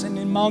deserts and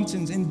in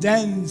mountains, in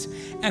dens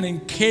and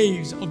in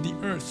caves of the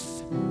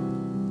earth.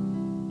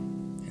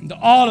 And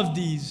all of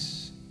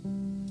these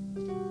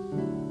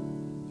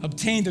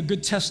obtained a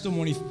good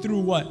testimony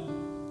through what?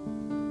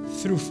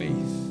 Through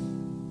faith.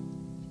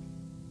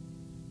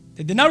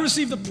 They did not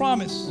receive the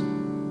promise,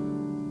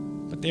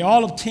 but they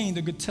all obtained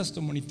a good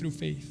testimony through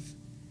faith.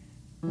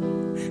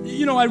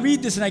 You know, I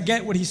read this and I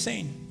get what he's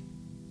saying.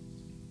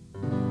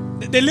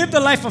 They lived a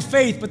life of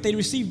faith, but they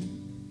received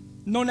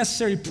no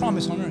necessary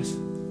promise on earth.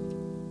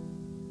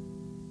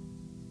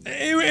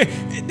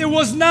 There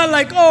was not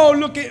like, oh,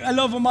 look at, I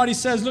love what Marty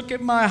says, look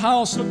at my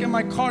house, look at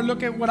my car,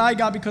 look at what I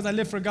got because I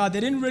live for God. They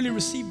didn't really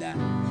receive that.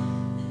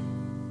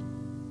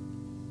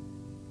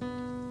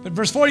 But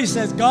verse 40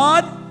 says,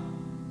 God,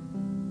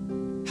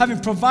 having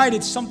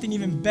provided something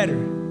even better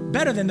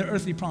than the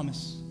earthly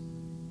promise,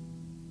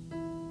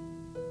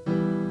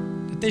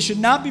 that they should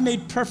not be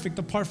made perfect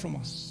apart from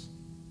us.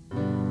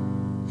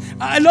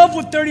 I love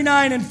what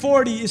 39 and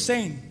 40 is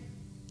saying.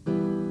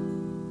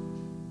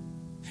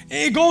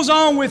 It goes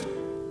on with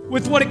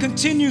what it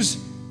continues,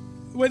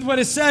 with what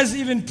it says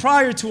even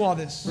prior to all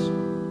this.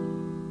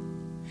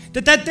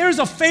 That there's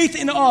a faith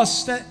in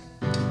us, that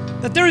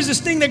there is this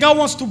thing that God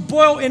wants to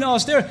boil in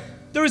us.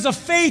 There is a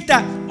faith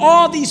that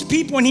all these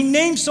people, and he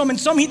names some, and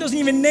some he doesn't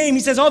even name. He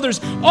says others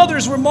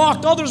were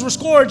mocked, others were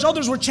scourged,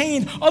 others were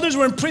chained, others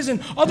were in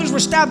prison, others were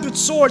stabbed with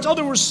swords,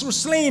 others were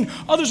slain,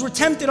 others were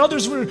tempted,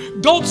 others were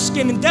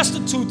goatskin and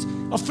destitute,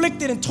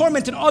 afflicted and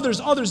tormented,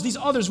 these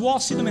others, we'll all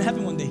see them in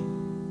heaven one day.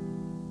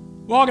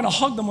 We're all going to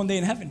hug them one day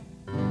in heaven.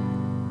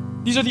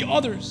 These are the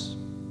others.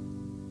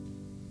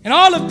 And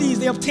all of these,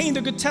 they obtained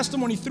a good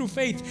testimony through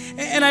faith.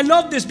 And I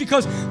love this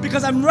because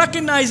I'm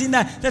recognizing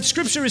that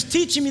Scripture is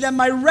teaching me that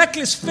my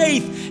reckless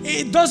faith,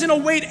 it doesn't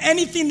await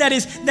anything that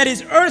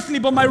is earthly,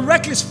 but my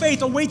reckless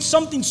faith awaits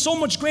something so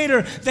much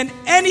greater than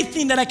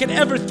anything that I can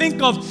ever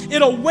think of.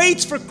 It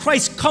awaits for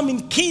Christ's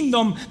coming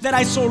kingdom that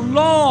I so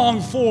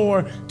long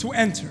for to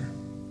enter.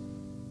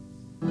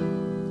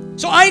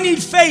 So I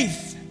need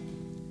faith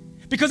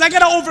because I got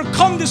to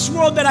overcome this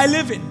world that I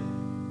live in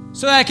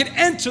so that I can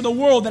enter the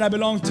world that I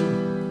belong to.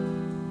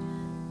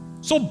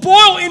 So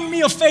boil in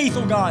me a faith,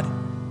 oh God,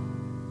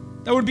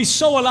 that would be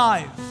so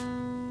alive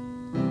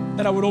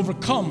that I would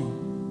overcome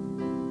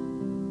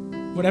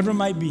whatever it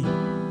might be.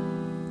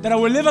 That I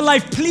would live a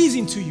life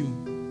pleasing to you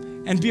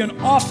and be an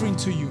offering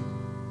to you.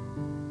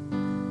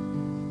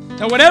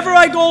 That whenever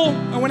I go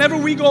and whenever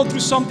we go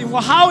through something,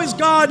 well, how is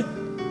God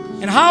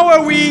and how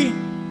are we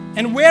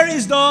and where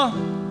is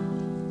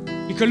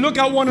we could look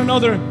at one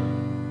another,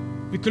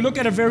 we could look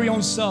at our very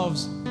own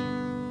selves,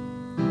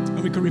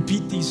 and we could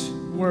repeat these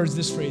words,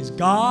 this phrase: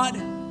 God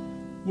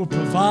will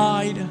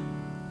provide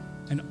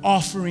an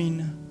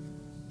offering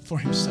for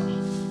himself.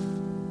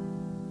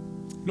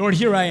 Lord,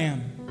 here I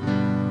am.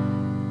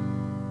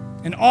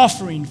 an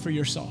offering for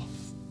yourself.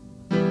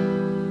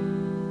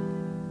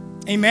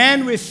 A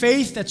man with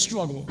faith that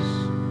struggles.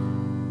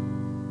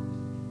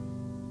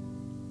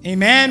 A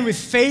man with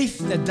faith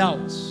that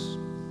doubts.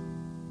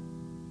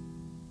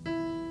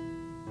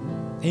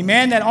 A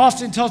man that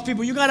often tells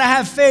people, you gotta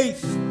have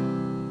faith.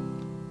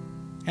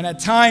 And at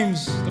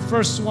times, the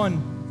first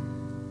one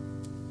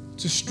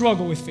to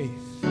struggle with faith.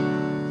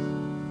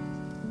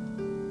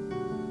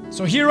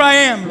 So here I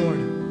am, Lord.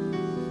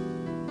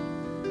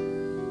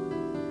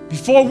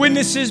 Before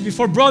witnesses,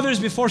 before brothers,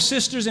 before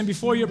sisters, and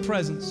before your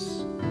presence.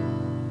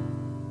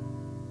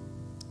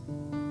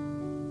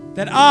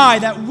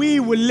 That we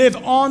would live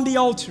on the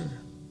altar.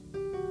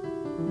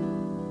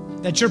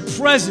 That your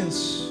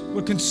presence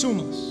would consume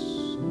us.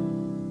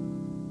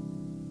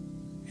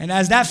 And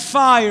as that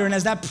fire and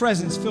as that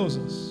presence fills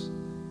us,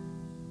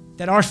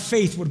 that our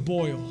faith would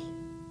boil.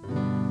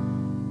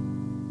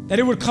 That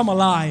it would come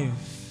alive.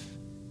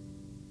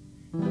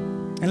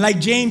 And like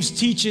James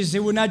teaches,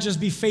 it would not just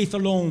be faith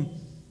alone,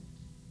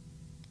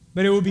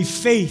 but it would be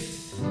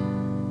faith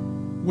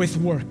with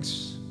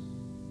works.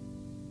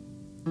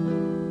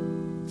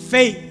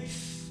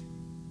 Faith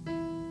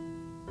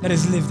that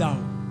is lived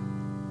out.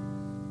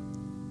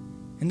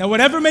 And that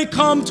whatever may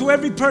come to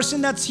every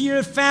person that's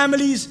here,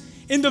 families,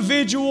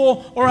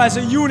 individual, or as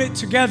a unit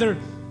together,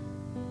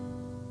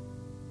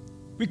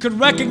 we could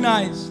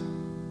recognize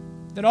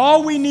that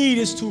all we need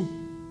is to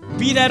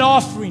be that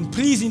offering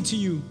pleasing to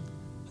you,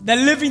 that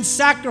living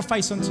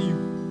sacrifice unto you.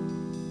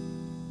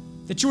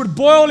 That you would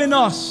boil in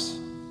us,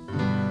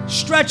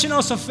 stretch in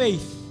us of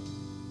faith,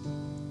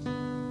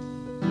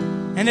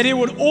 and that it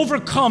would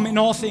overcome in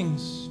all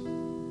things.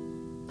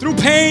 Through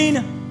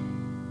pain,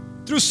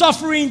 through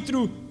suffering,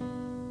 through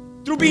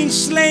being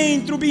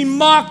slain, through being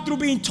mocked, through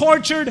being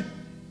tortured,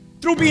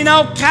 through being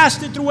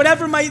outcasted, through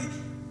whatever might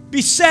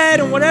be said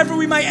and whatever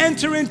we might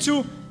enter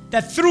into,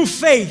 that through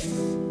faith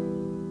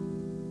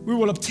we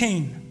will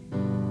obtain.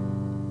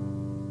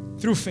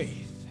 Through faith.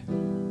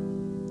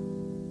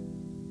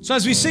 So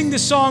as we sing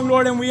this song,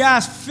 Lord, and we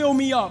ask, fill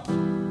me up.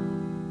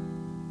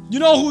 You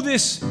know who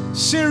this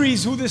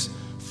series, who this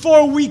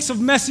 4 weeks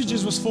of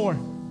messages was for.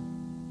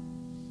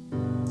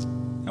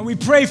 And we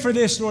pray for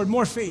this, Lord,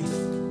 more faith.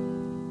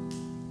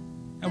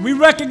 And we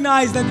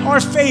recognize that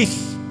our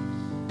faith,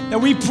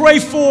 that we pray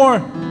for,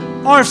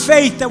 our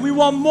faith that we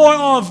want more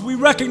of, we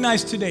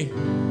recognize today.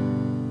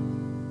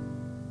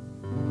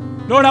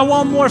 Lord, I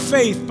want more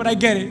faith, but I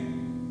get it.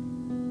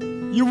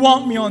 You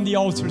want me on the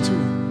altar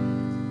too.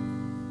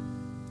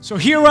 So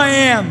here I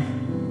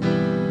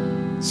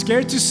am.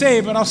 Scared to say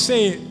it, but I'll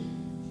say it.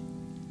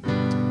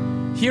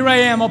 Here I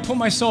am. I'll put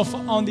myself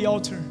on the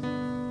altar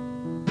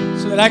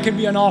so that I can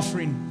be an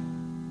offering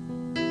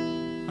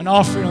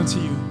unto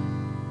you.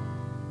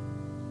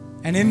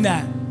 And in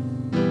that,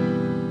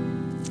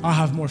 I'll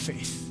have more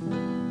faith.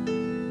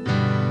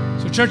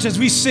 So church, as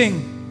we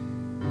sing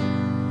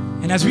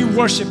and as we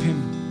worship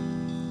Him,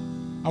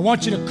 I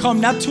want you to come,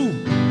 not to,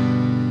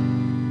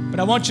 but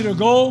I want you to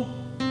go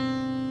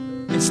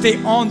and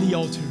stay on the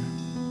altar.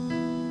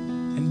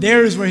 And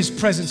there is where His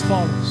presence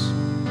follows.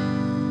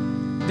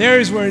 There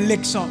is where it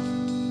licks up.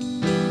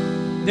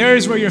 There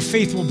is where your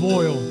faith will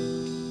boil.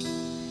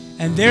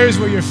 And there is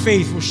where your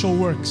faith will show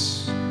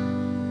works.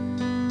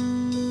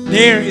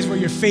 There is where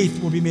your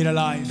faith will be made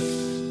alive.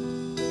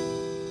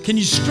 Can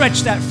you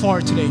stretch that far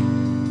today?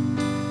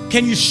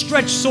 Can you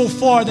stretch so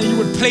far that you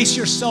would place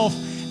yourself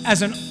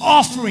as an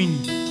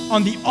offering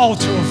on the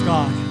altar of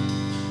God?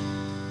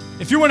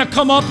 If you want to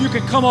come up, you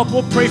can come up.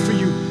 We'll pray for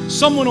you.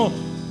 Someone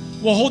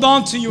will hold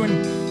on to you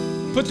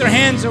and put their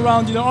hands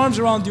around you, their arms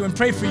around you, and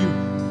pray for you.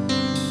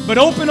 But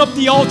open up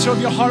the altar of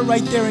your heart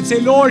right there and say,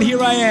 Lord,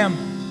 here I am,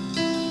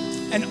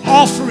 an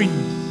offering.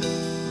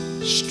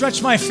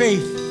 Stretch my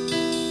faith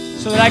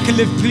so that I can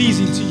live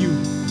pleasing to you.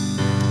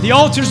 The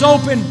altar's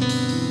open.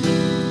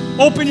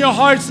 Open your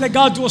hearts. Let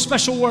God do a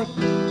special work.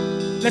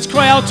 Let's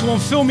cry out to Him.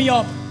 Fill me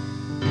up.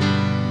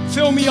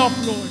 Fill me up,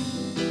 Lord.